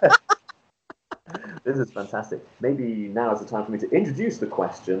 This is fantastic. Maybe now is the time for me to introduce the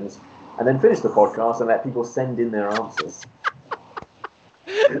questions and then finish the podcast and let people send in their answers.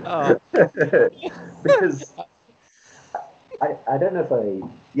 Oh. Because I don't know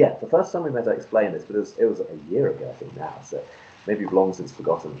if the first time we met I explained this, but it was a year ago, I think now, so maybe you've long since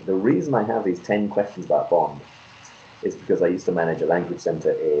forgotten. The reason I have these 10 questions about Bond is because I used to manage a language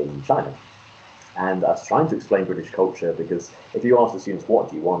center in China. And I was trying to explain British culture because if you ask the students, what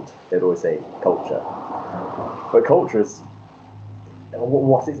do you want? They'd always say culture. But culture is,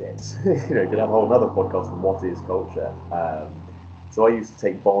 what is it? You could have a whole other podcast on what is culture. So I used to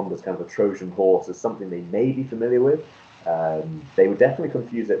take Bond as kind of a Trojan horse, as something they may be familiar with. They would definitely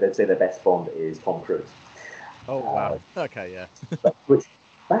confuse it. They'd say their best Bond is Tom Cruise. Oh, wow. Okay, yeah. Which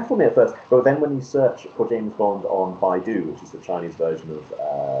baffled me at first. But then when you search for James Bond on Baidu, which is the Chinese version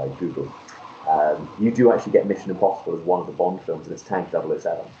of Google, you do actually get Mission Impossible as one of the Bond films, and it's tagged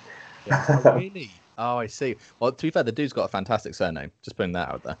 007. Oh, really? Oh, I see. Well, to be fair, the dude's got a fantastic surname. Just putting that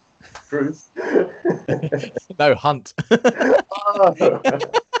out there. Cruise? No, Hunt. Oh.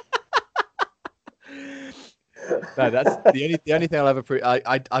 No, that's the only thing I'll ever prove.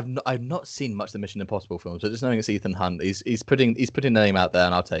 I've not seen much of the Mission Impossible films, but just knowing it's Ethan Hunt, he's putting the name out there,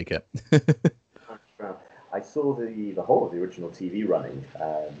 and I'll take it. I saw the whole of the original TV running.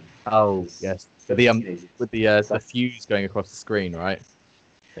 Oh yes, with the fuse going across the screen, right?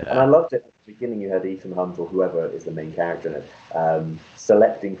 Yeah. And I loved it at the beginning. You had Ethan Hunt, or whoever is the main character in it,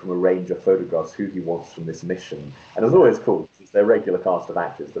 selecting from a range of photographs who he wants from this mission. And it was always cool because they're regular cast of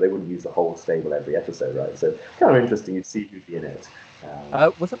actors, but they wouldn't use the whole stable every episode, right? So kind of interesting. You'd see who'd be in it.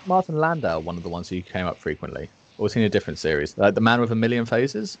 Wasn't Martin Landau one of the ones who came up frequently, or was he in a different series, like The Man with a Million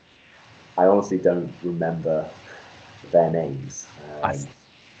Faces? I honestly don't remember their names. I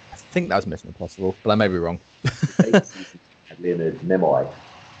think that was Mission Impossible, but I may be wrong. Leonard Nimoy.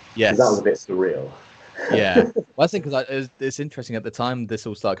 Yes, that was a bit surreal. Yeah, well, I think because it's interesting at the time this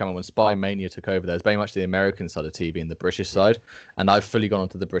all started coming when Spy Mania took over. There's very much the American side of TV and the British side, and I've fully gone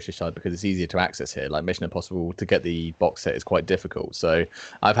onto the British side because it's easier to access here. Like Mission Impossible, to get the box set is quite difficult, so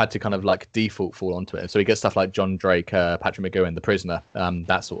I've had to kind of like default fall onto it. So we get stuff like John Drake, Patrick McGowan, The Prisoner,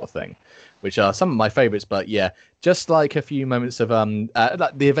 that sort of thing, which are some of my favorites. But yeah, just like a few moments of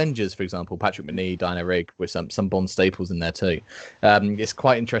like the Avengers, for example, Patrick Macnee, Diana Rigg, with some Bond staples in there too. It's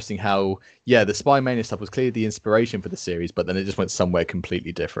quite interesting how the Spy Mania stuff was clearly the inspiration for the series, but then it just went somewhere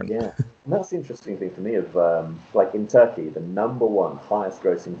completely different. Yeah, and that's the interesting thing for me of like in Turkey, the #1 highest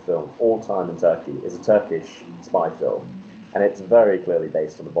grossing film all time in Turkey is a Turkish spy film, and it's very clearly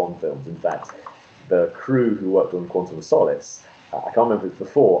based on the Bond films. In fact, the crew who worked on Quantum of Solace, I can't remember if it's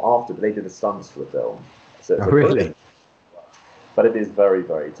before or after, but they did the stunts for the film. So it's really? But it is very,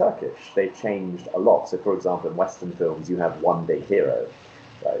 very Turkish. They've changed a lot. So, for example, in Western films, you have one big hero,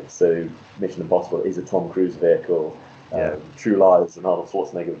 right? So, Mission Impossible is a Tom Cruise vehicle. True Lies is an Arnold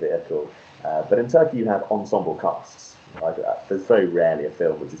Schwarzenegger vehicle. But in Turkey, you have ensemble casts. Right? There's very rarely a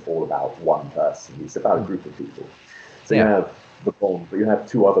film which is all about one person. It's about a group of people. So you have the Bond, but you have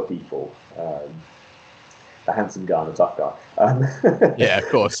two other people. A handsome guy and a tough guy. Yeah, of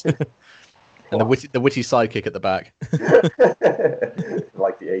course. And the witty sidekick at the back.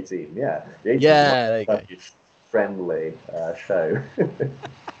 Like the A-Team, yeah. The A-Team there you go. Friendly show.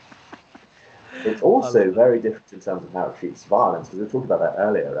 It's also very different in terms of how it treats violence, because we talked about that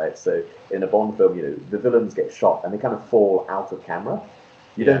earlier, right? So in a Bond film, the villains get shot and they kind of fall out of camera.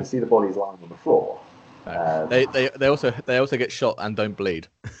 You don't see the bodies lying on the floor. They also get shot and don't bleed.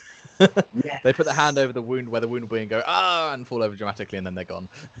 Yes. They put the hand over the wound where the wound will be and go and fall over dramatically, and then they're gone.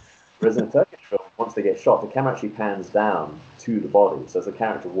 Whereas in a Turkish film, once they get shot, the camera actually pans down to the body. So as the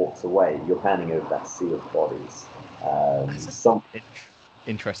character walks away, you're panning over that sea of bodies.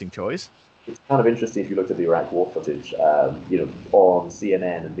 Interesting choice. It's kind of interesting if you looked at the Iraq War footage, on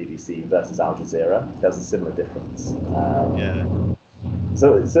CNN and BBC versus Al Jazeera. There's a similar difference.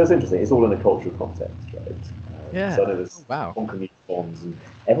 So it's interesting. It's all in a cultural context, right? So there's Hong Bonds, and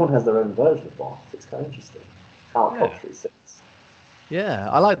everyone has their own version of Bond. It's kind of interesting how it culturally sits. Yeah,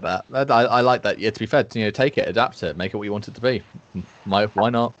 I like that. I like that. Yeah, to be fair, take it, adapt it, make it what you want it to be. Why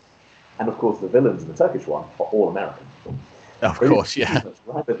not? And of course, the villains in the Turkish one are all American. Of It is course, the yeah. most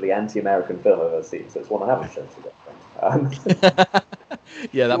rapidly anti-American film I've ever seen, so it's one I haven't shown to them.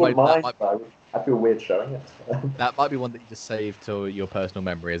 Yeah, You wouldn't mind, might but I feel weird showing it. that might be one that you just save to your personal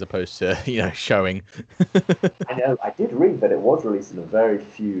memory as opposed to showing. I know, I did read that it was released in a very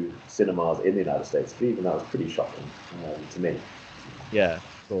few cinemas in the United States, but even that was pretty shocking to me. Yeah,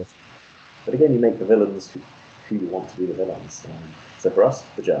 of course. But again, you make the villains who you want to be the villains. So for us,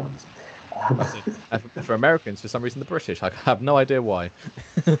 the Germans. For Americans, for some reason, the British. I have no idea why.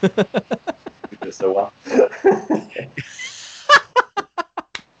 We do it so well.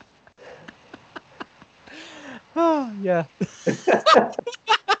 Oh, yeah.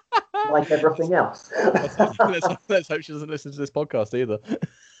 Like everything else. Let's hope she doesn't listen to this podcast either.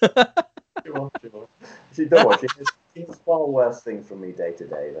 Sure. See, don't worry. She has far worse things from me day to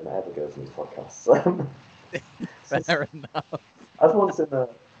day than I ever goes in these podcasts. Fair enough. I was once in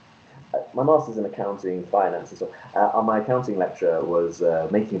my master's in accounting, finance, and so on my accounting lecture was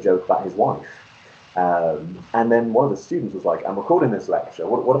making a joke about his wife. And then one of the students was like, I'm recording this lecture.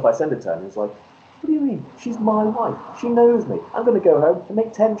 What if I send it to her? And he was like, what do you mean? She's my wife. She knows me. I'm going to go home and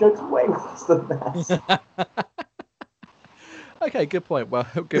make 10 jokes way worse than that. Okay, good point. Well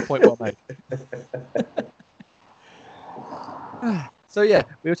made. So yeah,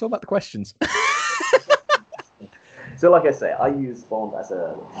 we were talking about the questions. So like I say, I use Bond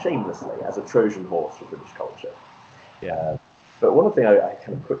shamelessly as a Trojan horse for British culture. Yeah. But one thing I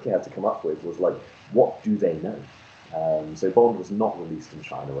kind of quickly had to come up with was like, what do they know? So Bond was not released in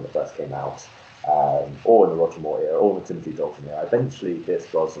China when it first came out, or in the Roger Moore era, or in the Timothy Dalton era. Eventually, Pierce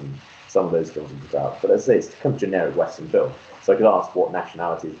Brosnan, some of those films were put out. But as I say, it's kind of generic Western film. So I could ask what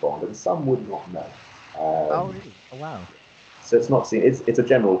nationality is Bond, and some would not know. Oh, really? Oh, wow. So it's not seen. It's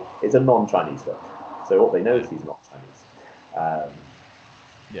a non-Chinese film. So what they know is he's not Chinese.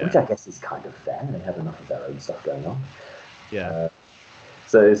 Which I guess is kind of fair. They have enough of their own stuff going on. Yeah.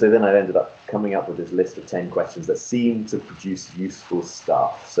 So then I ended up coming up with this list of 10 questions that seemed to produce useful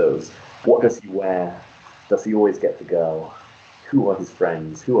stuff. So it was, what does he wear? Does he always get the girl? Who are his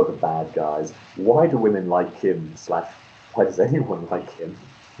friends? Who are the bad guys? Why do women like him? / why does anyone like him?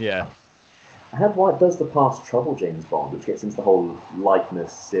 Yeah. I had why does the past trouble James Bond, which gets into the whole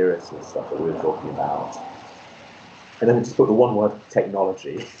likeness, seriousness stuff that we were talking about. And then I just put the one word,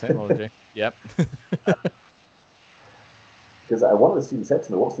 technology. Technology. Yep. Because one of the students said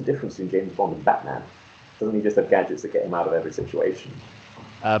to me, what's the difference between James Bond and Batman? Doesn't he just have gadgets that get him out of every situation?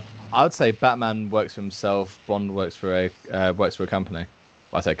 I would say Batman works for himself. Bond works for a company.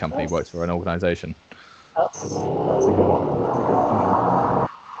 Well, I say company, works for an organization. That's a good one.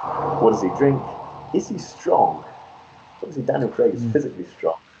 What does he drink? Is he strong? Obviously, Daniel Craig is physically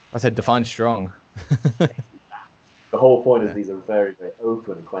strong. I said define strong. The whole point is these are very, very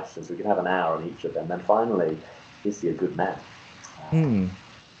open questions. We can have an hour on each of them. And finally, is he a good man?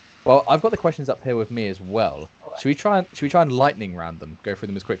 Well, I've got the questions up here with me as well. Right. Should we try and lightning round them? Go through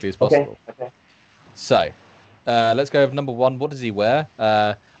them as quickly as possible. Okay. So, let's go with number one. What does he wear?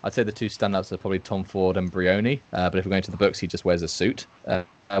 I'd say the two standouts are probably Tom Ford and Brioni. But if we're going to the books, he just wears a suit.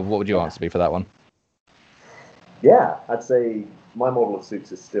 What would your answer be for that one? Yeah, I'd say my model of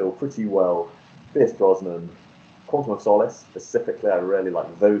suits is still pretty well Pierce Brosnan. Quantum of Solace, specifically, I really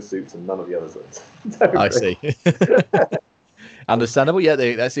like those suits and none of the other suits. I see. Understandable. Yeah,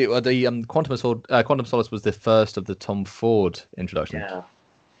 that's it. Well, the Quantum Solace was the first of the Tom Ford introduction. Yeah.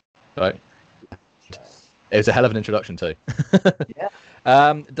 Right. It was a hell of an introduction too. Yeah.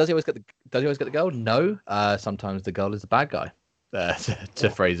 Does he always get the girl? No. Sometimes the girl is the bad guy. To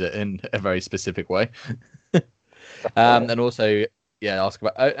phrase it in a very specific way. And also, yeah, ask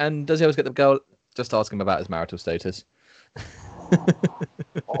about. And does he always get the girl? Just ask him about his marital status.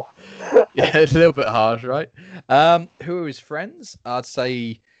 Yeah, it's a little bit harsh, right? Who are his friends? I'd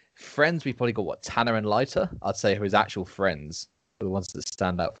say friends. We've probably got Tanner and Leiter. I'd say who his actual friends are the ones that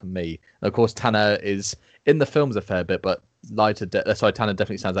stand out for me. And of course, Tanner is in the films a fair bit, but Tanner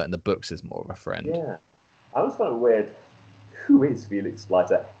definitely stands out in the books as more of a friend. Yeah, I always found it weird. Who is Felix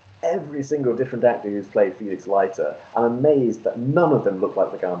Leiter? Every single different actor who's played Felix Leiter, I'm amazed that none of them look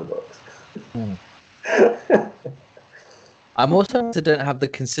like the guy in the books. I'm also to don't have the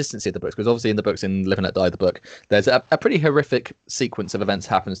consistency of the books, because obviously in the books, in Live and Let Die, the book, there's a pretty horrific sequence of events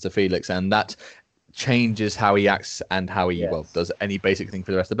happens to Felix, and that changes how he acts and how he does any basic thing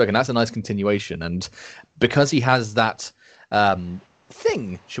for the rest of the book, and that's a nice continuation. And because he has that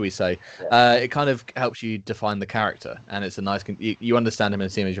thing, shall we say, it kind of helps you define the character, and it's a nice you understand him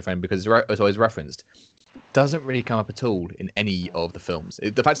and see him as your friend because it's always referenced. doesn't really come up at all in any of the films.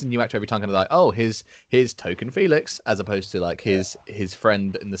 The fact it's a new actor every time, kind of like, oh, here's Token Felix, as opposed to like his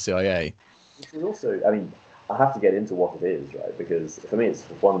friend in the CIA. Which is also, I mean, I have to get into what it is, right? Because for me, it's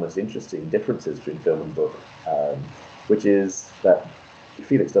one of the most interesting differences between film and book, which is that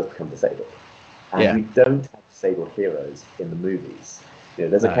Felix does become disabled, and we don't have disabled heroes in the movies. You know,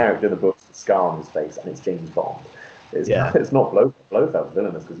 there's a character in the books with a scar on his face, and it's James Bond. It's not Blofeld's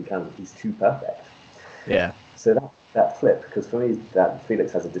villainous because he's too perfect. Yeah. So that flip, because for me, that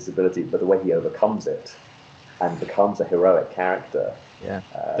Felix has a disability, but the way he overcomes it and becomes a heroic character. Yeah.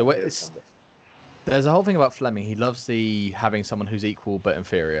 The way there's a whole thing about Fleming. He loves having someone who's equal but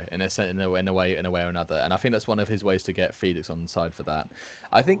inferior in a way or another, and I think that's one of his ways to get Felix on side for that.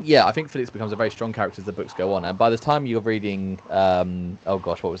 I think Felix becomes a very strong character as the books go on, and by the time you're reading,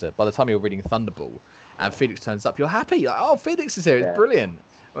 what was it? By the time you're reading Thunderball, and Felix turns up, you're happy. You're like, oh, Felix is here! It's brilliant.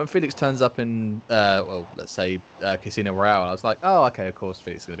 When Felix turns up in, let's say Casino Royale, I was like, oh, okay, of course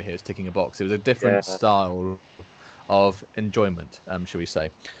Felix is going to be here. It's ticking a box. It was a different style of enjoyment, shall we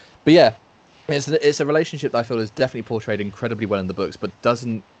say? But yeah. It's a relationship that I feel is definitely portrayed incredibly well in the books, but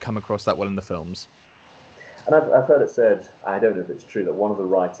doesn't come across that well in the films. And I've heard it said, I don't know if it's true, that one of the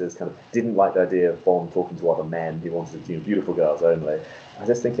writers kind of didn't like the idea of Bond talking to other men. He wanted to do beautiful girls only. I was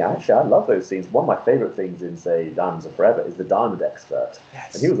just thinking, actually, I love those scenes. One of my favourite things in, say, Diamonds Are Forever is the diamond expert.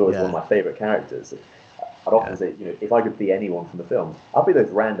 Yes. And he was always one of my favourite characters. I'd often say, you know, if I could be anyone from the film, I'd be those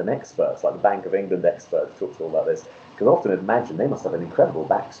random experts, like the Bank of England expert who talks all about this. Because I often imagine they must have an incredible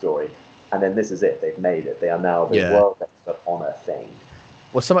backstory. And then this is it. They've made it. They are now the world expert on a thing.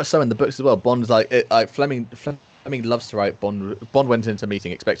 Well, so much so in the books as well. Bond's like Fleming loves to write Bond. Bond went into a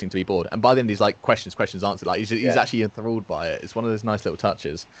meeting expecting to be bored, and by the end he's like questions answered. Like he's actually enthralled by it. It's one of those nice little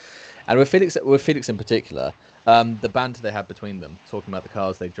touches. And with Felix in particular, the banter they have between them, talking about the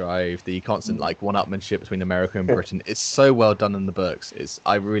cars they drive, the constant like one-upmanship between America and Britain, it's so well done in the books.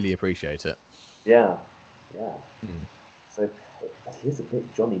 I really appreciate it. Yeah. So. Here's a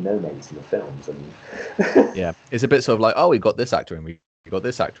bit Johnny No-Names in the films, and yeah, it's a bit sort of like, oh, we got this actor in, we got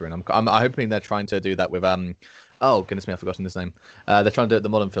this actor in. I'm hoping they're trying to do that with oh goodness me, I've forgotten his name. They're trying to do it the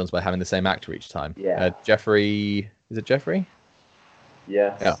modern films by having the same actor each time. Yeah, Jeffrey, is it Jeffrey?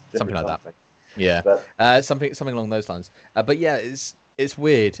 Yeah, something like that. Yeah, but, something along those lines. But yeah, it's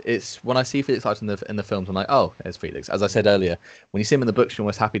weird. It's when I see Felix Leiter in the films, I'm like, oh, there's Felix. As I said earlier, when you see him in the books, you're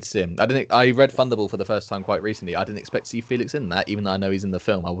almost happy to see him. I read Thunderball for the first time quite recently. I didn't expect to see Felix in that, even though I know he's in the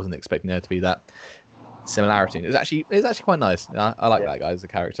film. I wasn't expecting there to be that similarity. It's actually quite nice. I like that guy as a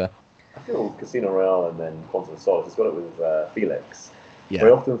character. I feel Casino Royale and then Quantum of Solace has got it with Felix. Yeah. Who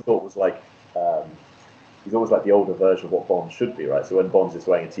I often thought was like. He's always like the older version of what Bond should be, right? So when Bond's just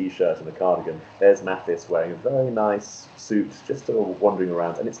wearing a t-shirt and a cardigan, there's Mathis wearing a very nice suit, just sort of wandering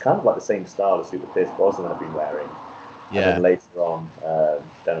around. And it's kind of like the same style of suit that Pierce Brosnan had been wearing. Yeah. And then later on,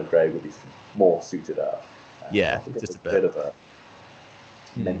 Daniel Craig would be more suited up. Just a bit of a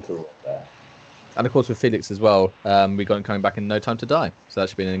mental role there. And of course with Felix as well, we got him coming back in No Time to Die. So that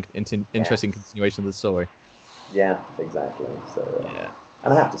should be an interesting continuation of the story. Yeah, exactly. So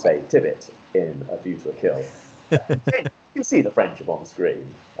and I have to say, Tibbet in A View to a Kill, you can see the friendship on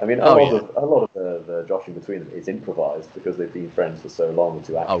screen. I mean, a lot of the joshing between them is improvised because they've been friends for so long, the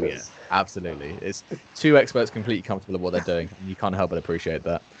two actors. Oh, yeah, absolutely. It's two experts completely comfortable at what they're doing, and you can't help but appreciate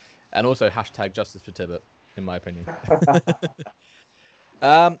that. And also, #Justice for Tibbet, in my opinion.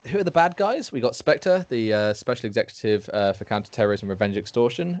 Who are the bad guys? We got Spectre, the special executive for counter-terrorism, revenge,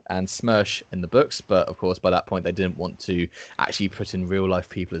 extortion, and Smersh in the books. But of course, by that point, they didn't want to actually put in real-life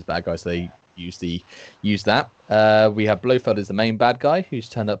people as bad guys. So they used that. We have Blofeld as the main bad guy, who's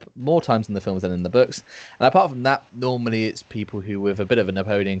turned up more times in the films than in the books. And apart from that, normally it's people who with a bit of a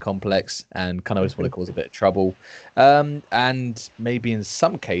Napoleon complex and kind of just want to cause a bit of trouble. And maybe in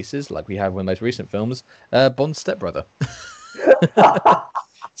some cases, like we have in the most recent films, Bond's stepbrother.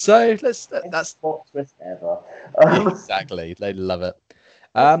 So that's what twist ever. Exactly, they love it.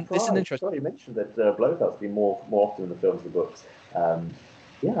 It's an interesting. Sorry, you mentioned that Blofeld's been more often in the films and books.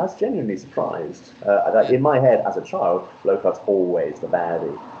 Yeah, I was genuinely surprised. In my head, as a child, Blofeld's always the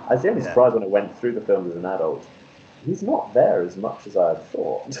baddie. I was genuinely surprised when I went through the films as an adult. He's not there as much as I had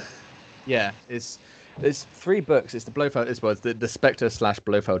thought. Yeah, there's 3 books. It's the Blofeld, the Spectre /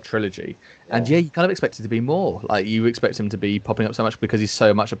 Blofeld trilogy, and you kind of expect it to be more. Like you expect him to be popping up so much because he's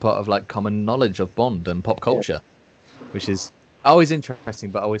so much a part of like common knowledge of Bond and pop culture, which is always interesting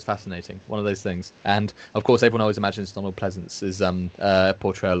but always fascinating. One of those things. And of course, everyone always imagines Donald Pleasance's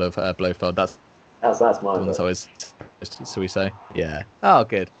portrayal of Blofeld. That's my one that's always. So we say, yeah. Oh,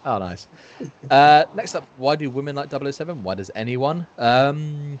 good. Oh, nice. Next up, why do women like 007? Why does anyone?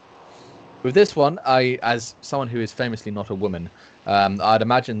 With this one, as someone who is famously not a woman, I'd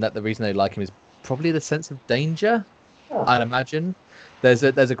imagine that the reason they like him is probably the sense of danger. Oh. I'd imagine. There's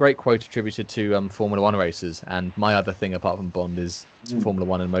a great quote attributed to Formula One racers, and my other thing apart from Bond is Formula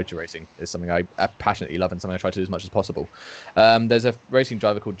One and motor racing is something I passionately love and something I try to do as much as possible. There's a racing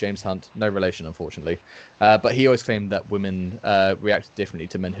driver called James Hunt, no relation unfortunately, but he always claimed that women reacted differently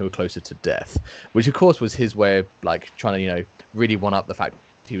to men who were closer to death, which of course was his way of like trying to really one up the fact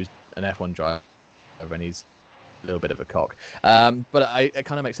he was an F1 driver and he's a little bit of a cock. But it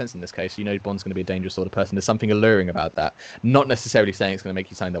kind of makes sense in this case. Bond's going to be a dangerous sort of person. There's something alluring about that. Not necessarily saying it's going to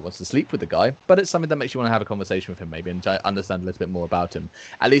make you someone that wants to sleep with the guy, but it's something that makes you want to have a conversation with him maybe and understand a little bit more about him.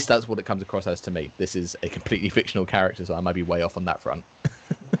 At least that's what it comes across as to me. This is a completely fictional character, so I might be way off on that front.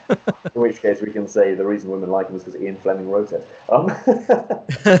 In which case we can say the reason women like him is because Ian Fleming wrote it.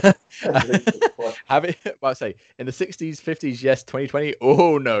 I say in the 60s, 50s, yes. 2020,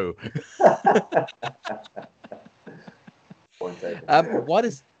 oh no. Why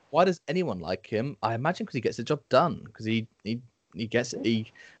does anyone like him? I imagine because he gets the job done. Because he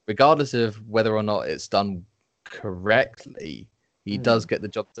regardless of whether or not it's done correctly, he does get the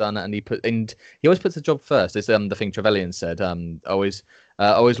job done, and he always puts the job first. It's the thing Trevelyan said. Always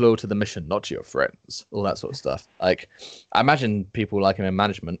loyal to the mission, not to your friends. All that sort of stuff. Like I imagine people like him in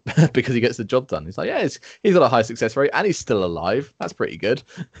management because he gets the job done. He's like, yeah, he's got a high success rate and he's still alive. That's pretty good.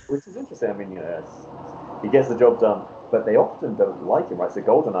 Which is interesting. I mean, he gets the job done, but they often don't like him, right? So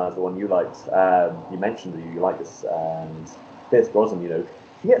GoldenEye is the one you liked. You mentioned that you like this, and Pierce Brosnan.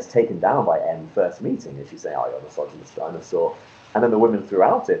 He gets taken down by M first meeting, as you say, "Oh, you're a misogynist dinosaur," and then the women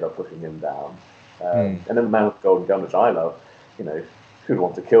throughout it are pushing him down. And then the man with the golden gun, which I love, who'd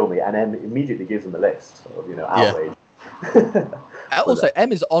want to kill me? And M immediately gives him a list of outrage. Also,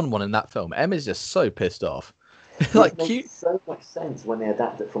 M is on one in that film. M is just so pissed off. It makes so much sense when they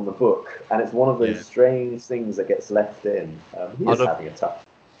adapt it from the book, and it's one of those strange things that gets left in. He is having a tough.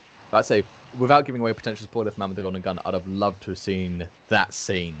 I'd say, without giving away a potential spoiler for Man with the Golden Gun, I'd have loved to have seen that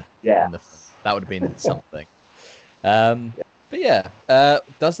scene. Yeah, that would have been something. But yeah,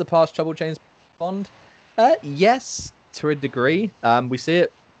 does the past trouble James Bond? Yes, to a degree. We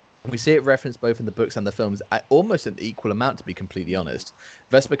see it referenced both in the books and the films, almost an equal amount, to be completely honest.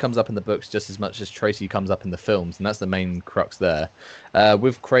 Vesper comes up in the books just as much as Tracy comes up in the films, and that's the main crux there.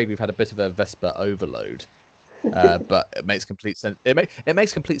 With Craig, we've had a bit of a Vesper overload, but it makes complete sense. It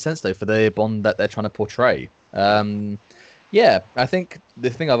makes complete sense though for the Bond that they're trying to portray. Yeah, I think the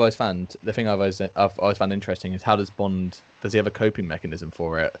thing I've always found interesting is how does he have a coping mechanism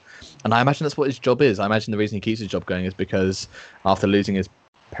for it? And I imagine that's what his job is. I imagine the reason he keeps his job going is because after losing his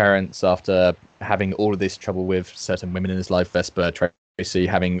parents, after having all of this trouble with certain women in his life, Vesper, Tracy,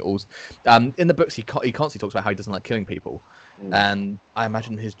 having all in the books he constantly talks about how he doesn't like killing people, and I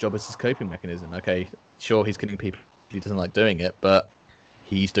imagine his job is his coping mechanism. Okay, sure, he's killing people, he doesn't like doing it, but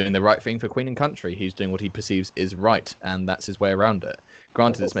he's doing the right thing for Queen and country. He's doing what he perceives is right, and that's his way around it.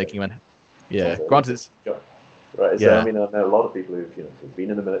 Granted, it's making him granted it's right. So I mean, I know a lot of people who've been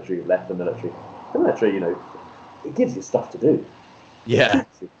in the military, who've left the military. The military, it gives you stuff to do. Yeah,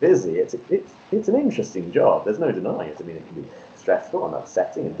 it's busy. It's an interesting job. There's no denying it. I mean, it can be stressful and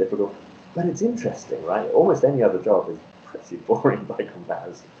upsetting and difficult, but it's interesting, right? Almost any other job is pretty boring by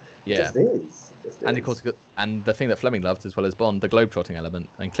comparison. Yeah, it is. And of course, and the thing that Fleming loved as well as Bond, the globetrotting element,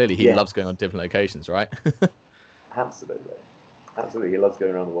 and clearly he loves going on different locations, right? Absolutely. He loves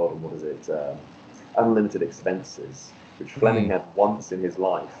going around the world on, what is it, unlimited expenses, which Fleming had once in his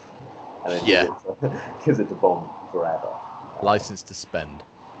life, and then gives it to Bond forever. License to spend.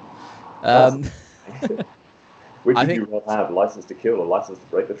 Which would you rather have, license to kill or license to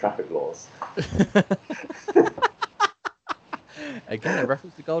break the traffic laws? Again, a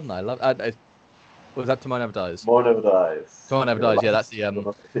reference to GoldenEye. I love. Was that Tomorrow Never Dies? Tomorrow Never Dies. Tomorrow Never Dies. Yeah, that's the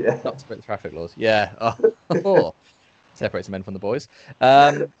not to break the traffic laws. Yeah. Oh. Separates the men from the boys.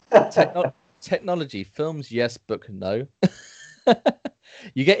 Technology, films, yes, book, no.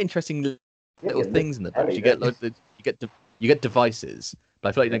 You get interesting little things in the books. You get devices, but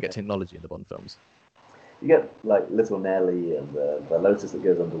I feel like you don't get technology in the Bond films. You get like Little Nelly and the Lotus that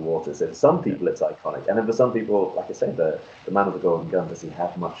goes underwater. So for some people it's iconic, and then for some people, like I say, the Man with the Golden Gun, does he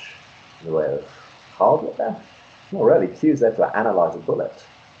have much in the way of hardware there? Not really. Q's there to analyze a bullet.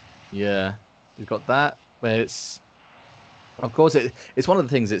 Yeah, you've got that, but of course it's one of the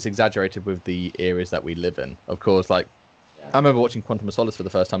things that's exaggerated with the eras that we live in. Of course, I remember watching Quantum of Solace for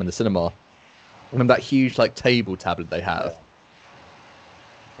the first time in the cinema. I remember that huge table tablet they have.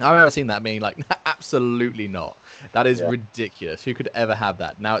 I remember seeing that being absolutely not. That is ridiculous. Who could ever have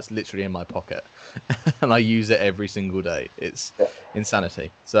that? Now it's literally in my pocket, and I use it every single day.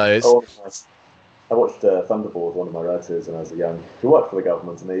 insanity. So it's Oh, I watched Thunderball with one of my relatives when I was young, who worked for the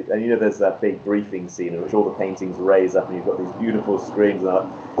government, and there's that big briefing scene in which all the paintings raise up, and you've got these beautiful screens. And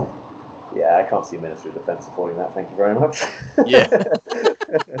yeah, I can't see Ministry of Defence supporting that. Thank you very much. yeah,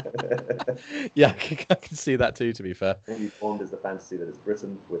 yeah, I can see that too. To be fair, Bond is the fantasy that is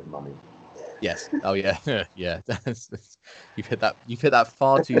Britain with money. yes. Oh yeah, yeah. You've hit that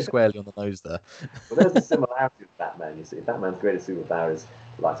far too squarely on the nose there. Well, there's a similarity with Batman. You see, Batman's greatest superpower is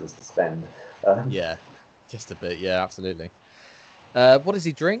license to spend. Yeah, just a bit. Yeah, absolutely. What does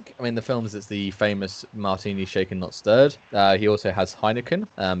he drink? I mean, the films it's the famous martini shaken not stirred. He also has Heineken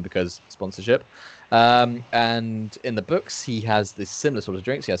because sponsorship. And in the books, he has this similar sort of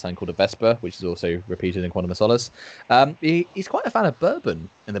drinks. He has something called a Vesper, which is also repeated in Quantum of Solace. He's quite a fan of bourbon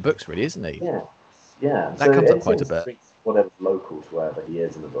in the books, really, isn't he? Yeah, yeah. That So comes up it quite a seems he bit. drinks whatever's local to wherever he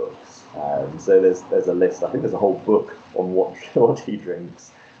is in the books. So there's a list. I think there's a whole book on what he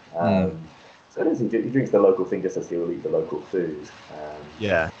drinks. Mm. So it is. He drinks the local thing just as he will eat the local food.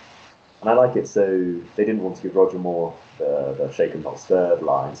 Yeah. And I like it. So they didn't want to give Roger Moore the shaken not stirred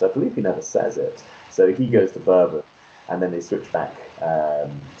line. So I believe he never says it. So he goes to bourbon, and then they switch back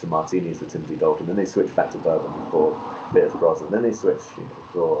to martinis with Timothy Dalton. Then they switch back to bourbon for Pierce Brosnan. Then they switch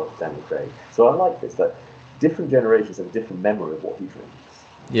for Daniel Craig. So I like this that different generations have a different memory of what he drinks.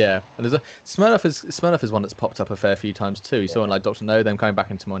 Yeah, and there's Smirnoff is one that's popped up a fair few times too. You saw in like Doctor No, them coming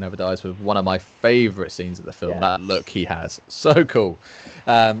back into Tomorrow Never Dies with one of my favourite scenes of the film. Yeah. That look he has, so cool.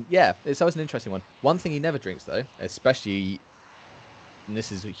 Yeah, it's always an interesting one. One thing he never drinks though, especially, and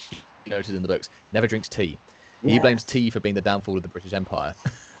this is noted in the books, never drinks tea. He blames tea for being the downfall of the British Empire.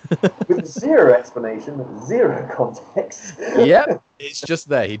 With zero explanation, zero context. Yep, it's just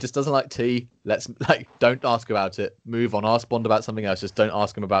there. He just doesn't like tea. Don't ask about it. Move on. Ask Bond about something else. Just don't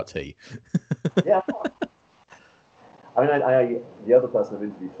ask him about tea. Yeah. I mean, the other person I've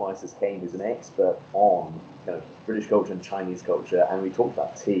interviewed twice is Kane, who's an expert on kind of British culture and Chinese culture, and we talked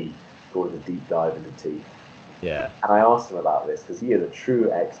about tea, called it a deep dive into tea. Yeah. And I asked him about this because he is a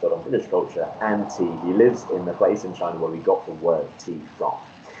true expert on British culture and tea. He lives in the place in China where we got the word tea from.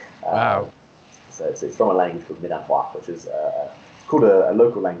 Wow. So it's from a language called Minanhua, which is called a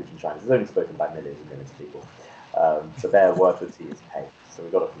local language in China. It's only spoken by millions and millions of people. So their word for tea is pei. So we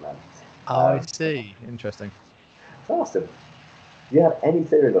got it from them. I see. Interesting. So I asked him, do you have any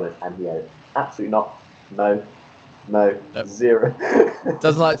theories on it? And he had absolutely not. No, nope. Zero.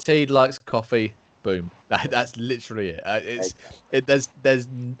 Doesn't like tea, likes coffee. Boom. That's literally it.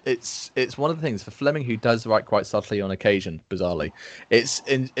 It's one of the things for Fleming, who does write quite subtly on occasion. Bizarrely, it's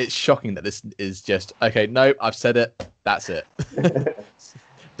shocking that this is just okay. No, I've said it. That's it.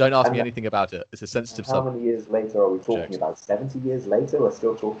 Don't ask me anything about it. It's a sensitive subject. How many years later are we talking about? 70 years later, we're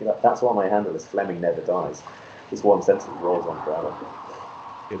still talking about. That's why my handle is Fleming never dies. This one sentence rolls on forever.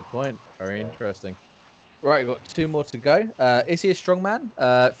 Good point. Very interesting. Right, we've got two more to go. Is he a strong man?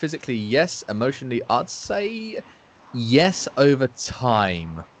 Physically, yes. Emotionally, I'd say yes over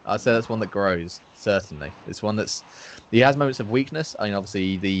time. I'd say that's one that grows, certainly. It's one that's... He has moments of weakness. I mean,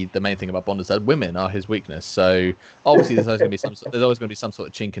 obviously, the main thing about Bond is that women are his weakness. So, obviously, there's always going to be some sort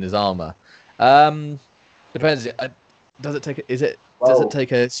of chink in his armour. Depends. Does it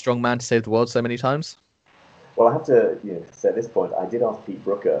take a strong man to save the world so many times? Well, I have to say at this point, I did ask Pete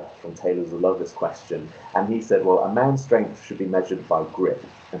Brooker from Taylor's Love this question, and he said, well, a man's strength should be measured by grip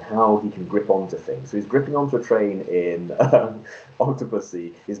and how he can grip onto things. So he's gripping onto a train in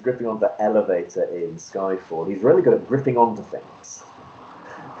Octopussy, he's gripping onto the elevator in Skyfall. He's really good at gripping onto things.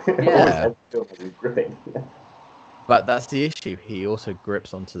 Yeah. Gripping. But that's the issue. He also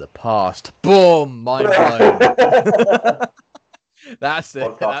grips onto the past. Boom! Mind blown. That's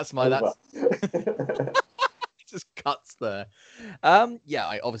it. That's just cuts there.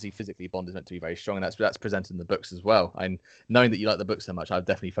 Obviously physically Bond is meant to be very strong, and that's presented in the books as well. And knowing that you like the books so much, I've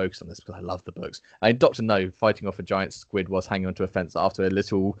definitely focused on this because I love the books. I mean, Dr. No fighting off a giant squid whilst hanging onto a fence after a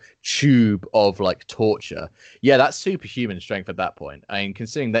little tube of like torture. Yeah, that's superhuman strength at that point. I mean,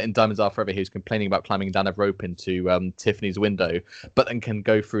 considering that in Diamonds Are Forever he was complaining about climbing down a rope into Tiffany's window, but then can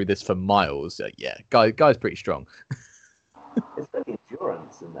go through this for miles. Guy's pretty strong. It's really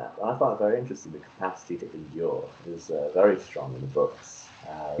endurance in that. And I find it very interesting. The capacity to endure is very strong in the books.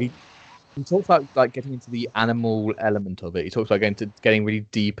 He talks about like getting into the animal element of it. He talks about getting really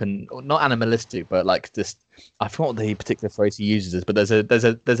deep and not animalistic, but like this. I forgot what the particular phrase he uses, but there's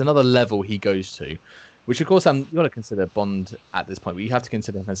another level he goes to, which of course you got to consider Bond at this point. But you have to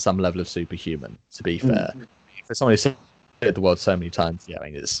consider him as some level of superhuman. To be fair, for someone who's saved the world so many times, I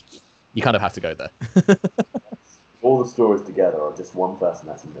mean, you kind of have to go there. All the stories together are just one person.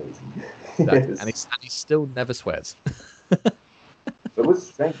 That's amazing. Exactly. And he still never swears. But it was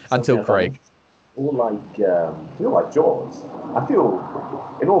strange. Until Craig. All like Jaws. I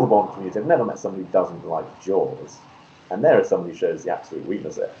feel in all the Bond community, I've never met somebody who doesn't like Jaws. And there is somebody who shows the absolute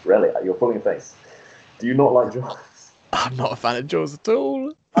weakness there. Really, you're pulling a face. Do you not like Jaws? I'm not a fan of Jaws at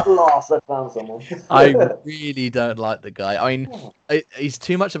all. At last, I found someone. I really don't like the guy. I mean, he's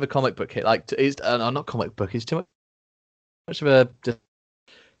too much of a comic book hit. Like, he's not comic book. He's too much of a.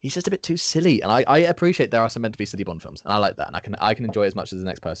 He's just a bit too silly, and I appreciate there are some meant to be silly Bond films, and I like that, and I can enjoy it as much as the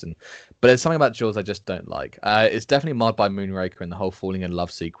next person. But there's something about Jaws I just don't like. It's definitely marred by Moonraker and the whole falling in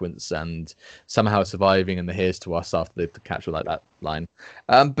love sequence, and somehow surviving and the here's to us after the capture like that line.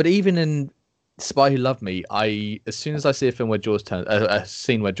 But even in Spy Who Loved Me, as soon as I see a film where a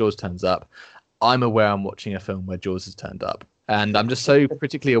scene where Jaws turns up, I'm aware I'm watching a film where Jaws has turned up, and I'm just so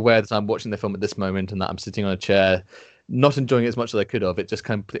critically aware that I'm watching the film at this moment and that I'm sitting on a chair, not enjoying it as much as I could have. It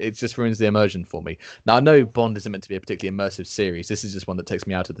just ruins the immersion for me. Now I know Bond isn't meant to be a particularly immersive series. This is just one that takes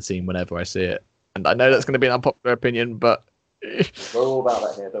me out of the scene whenever I see it, and I know that's going to be an unpopular opinion, but we're all about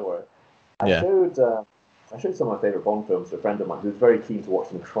that here. Don't worry. I showed some of my favourite Bond films to a friend of mine who was very keen to watch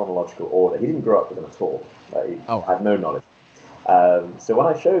them in chronological order. He didn't grow up with them at all. He had no knowledge. So when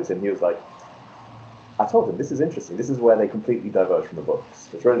I showed him, he was like, I told him, this is interesting. This is where they completely diverge from the books.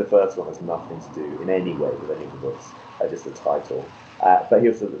 It's really the first one has nothing to do in any way with any of the books, just the title. But he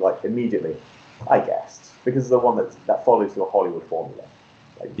was sort of like, immediately, I guessed, because it's the one that follows your Hollywood formula.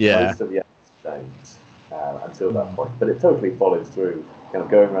 Most of the episodes don't until that point. But it totally follows through, kind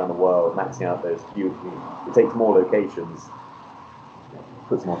of going around the world, maxing out those huge. It takes more locations,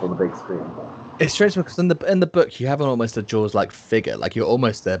 puts them up on the big screen. It's strange because in the book you have almost a Jaws-like figure, like you're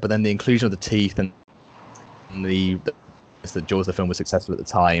almost there, but then the inclusion of the teeth and the Jaws the film was successful at the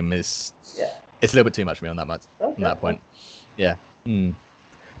time it's a little bit too much for me on that point. Yeah.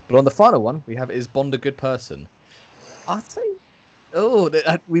 But on the final one we have, is Bond a good person? I'd say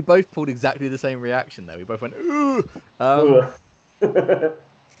we both pulled exactly the same reaction there. We both went ooh.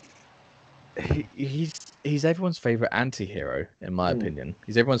 He's everyone's favorite anti-hero in my opinion.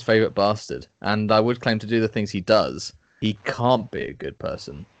 He's everyone's favorite bastard, and I would claim to do the things he does. He can't be a good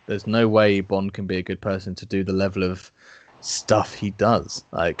person. There's no way Bond can be a good person to do the level of stuff he does.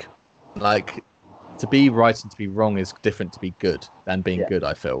 Like to be right and to be wrong is different to be good than being good,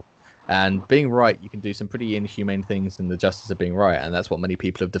 I feel. And being right, you can do some pretty inhumane things in the justice of being right, and that's what many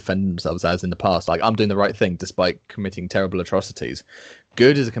people have defended themselves as in the past. Like, I'm doing the right thing despite committing terrible atrocities.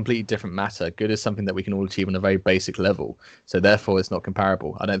 Good is a completely different matter. Good is something that we can all achieve on a very basic level. So therefore, it's not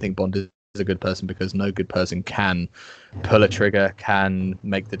comparable. I don't think Bond is a good person because no good person can pull a trigger, can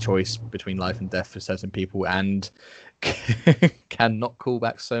make the choice between life and death for certain people, and can not call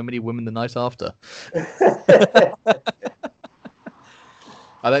back so many women the night after.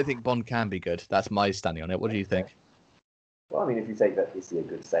 I don't think Bond can be good. That's my standing on it. What do you think? Well, I mean, if you take that, is he a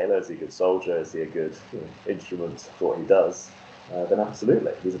good sailor? Is he a good soldier? Is he a good instrument for what he does? Then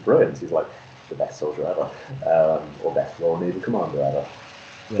absolutely. He's a brilliant. He's like the best soldier ever, or best Royal Navy commander ever.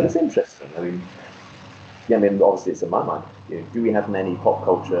 Yeah. But it's interesting. I mean, obviously it's in my mind. Do we have many pop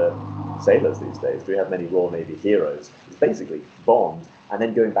culture sailors these days? Do we have many Royal Navy heroes? It's basically Bond, and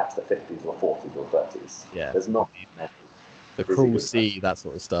then going back to the 50s or 40s or 30s. Yeah. There's not many. The Cruel Sea, that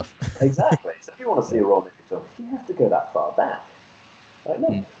sort of stuff. Exactly. So if you want to see a Royal Navy film, you have to go that far back. Like,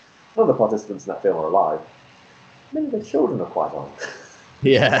 none of the participants in that film are alive. Many of their children are quite old.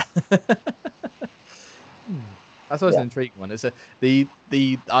 Yeah. That's always an intriguing one. It's I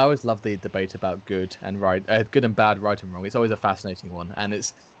always love the debate about good and right, good and bad, right and wrong. It's always a fascinating one, and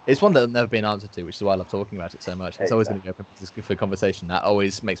it's one that will never be an answer to, which is why I love talking about it so much. It's always going to be open for conversation. That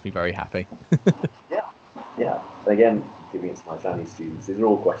always makes me very happy. Yeah. And again, giving it to my Chinese students, these are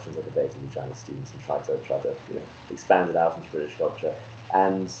all questions I debate with Chinese students and try to expand it out into British culture.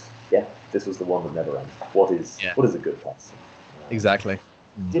 And this was the one that never ends. What is a good person? Exactly.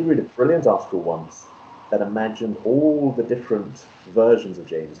 I did read a brilliant article once that imagined all the different versions of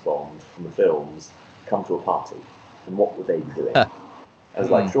James Bond from the films come to a party, and what would they be doing? As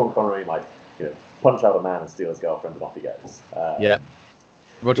like Sean Connery might, punch out a man and steal his girlfriend, and off he goes.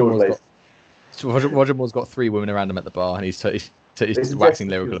 Roger Moore's got 3 women around him at the bar, and he's waxing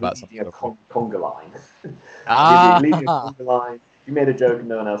lyrical about something. A conga line. Leading a conga line. You made a joke and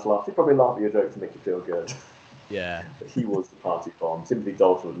no one else laughed. He'd probably laugh at your joke to make you feel good. Yeah. But he was the party Bond. Timothy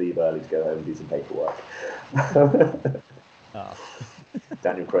Dalton would leave early to go home and do some paperwork.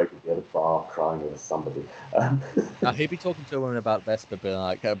 Daniel Craig would be at a bar crying over somebody. He'd be talking to a woman about Vespa, being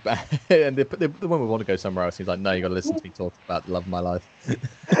like, and the woman would want to go somewhere else. He's like, no, you got to listen to me talk about the love of my life.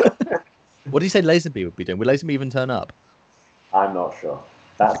 What do you say Lazenby would be doing? Would Lazenby even turn up? I'm not sure.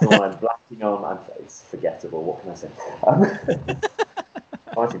 That's the one I'm blanking on. It's forgettable. What can I say?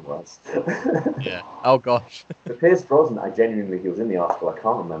 Fighting words. Yeah. Oh gosh. But Pierce Brosnan, he was in the article. I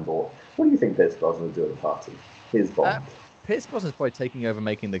can't remember what do you think Pierce Brosnan would do at the party? His Uh, Bond. Pierce Brosnan's probably taking over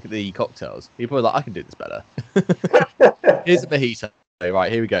making the cocktails. He's probably like, I can do this better. Here's a mojito.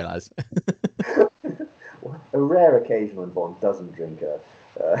 Right, here we go, lads. A rare occasion when Bond doesn't drink a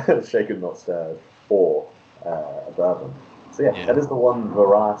shaken not stirred or a bourbon. So yeah, that is the one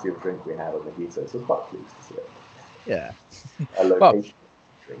variety of drink we have at Mojito. So quite pleased to see it. Yeah. A location.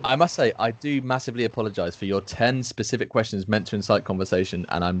 Well, I must say, I do massively apologise for your 10 specific questions meant to incite conversation,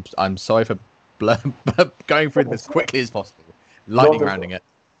 and I'm sorry for going through them as quickly as possible, lightning rounding it.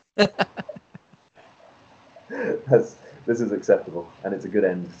 This is acceptable, and it's a good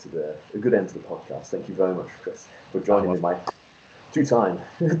end to the podcast. Thank you very much, Chris, for joining me, my two-time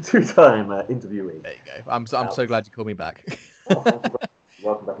interviewee. There you go. I'm so glad you called me back.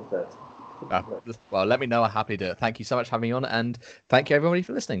 Welcome back a third. Well, let me know. I'm happy to do it. Thank you so much for having me on, and thank you everybody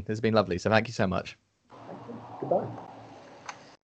for listening. This has been lovely. So thank you so much. Goodbye.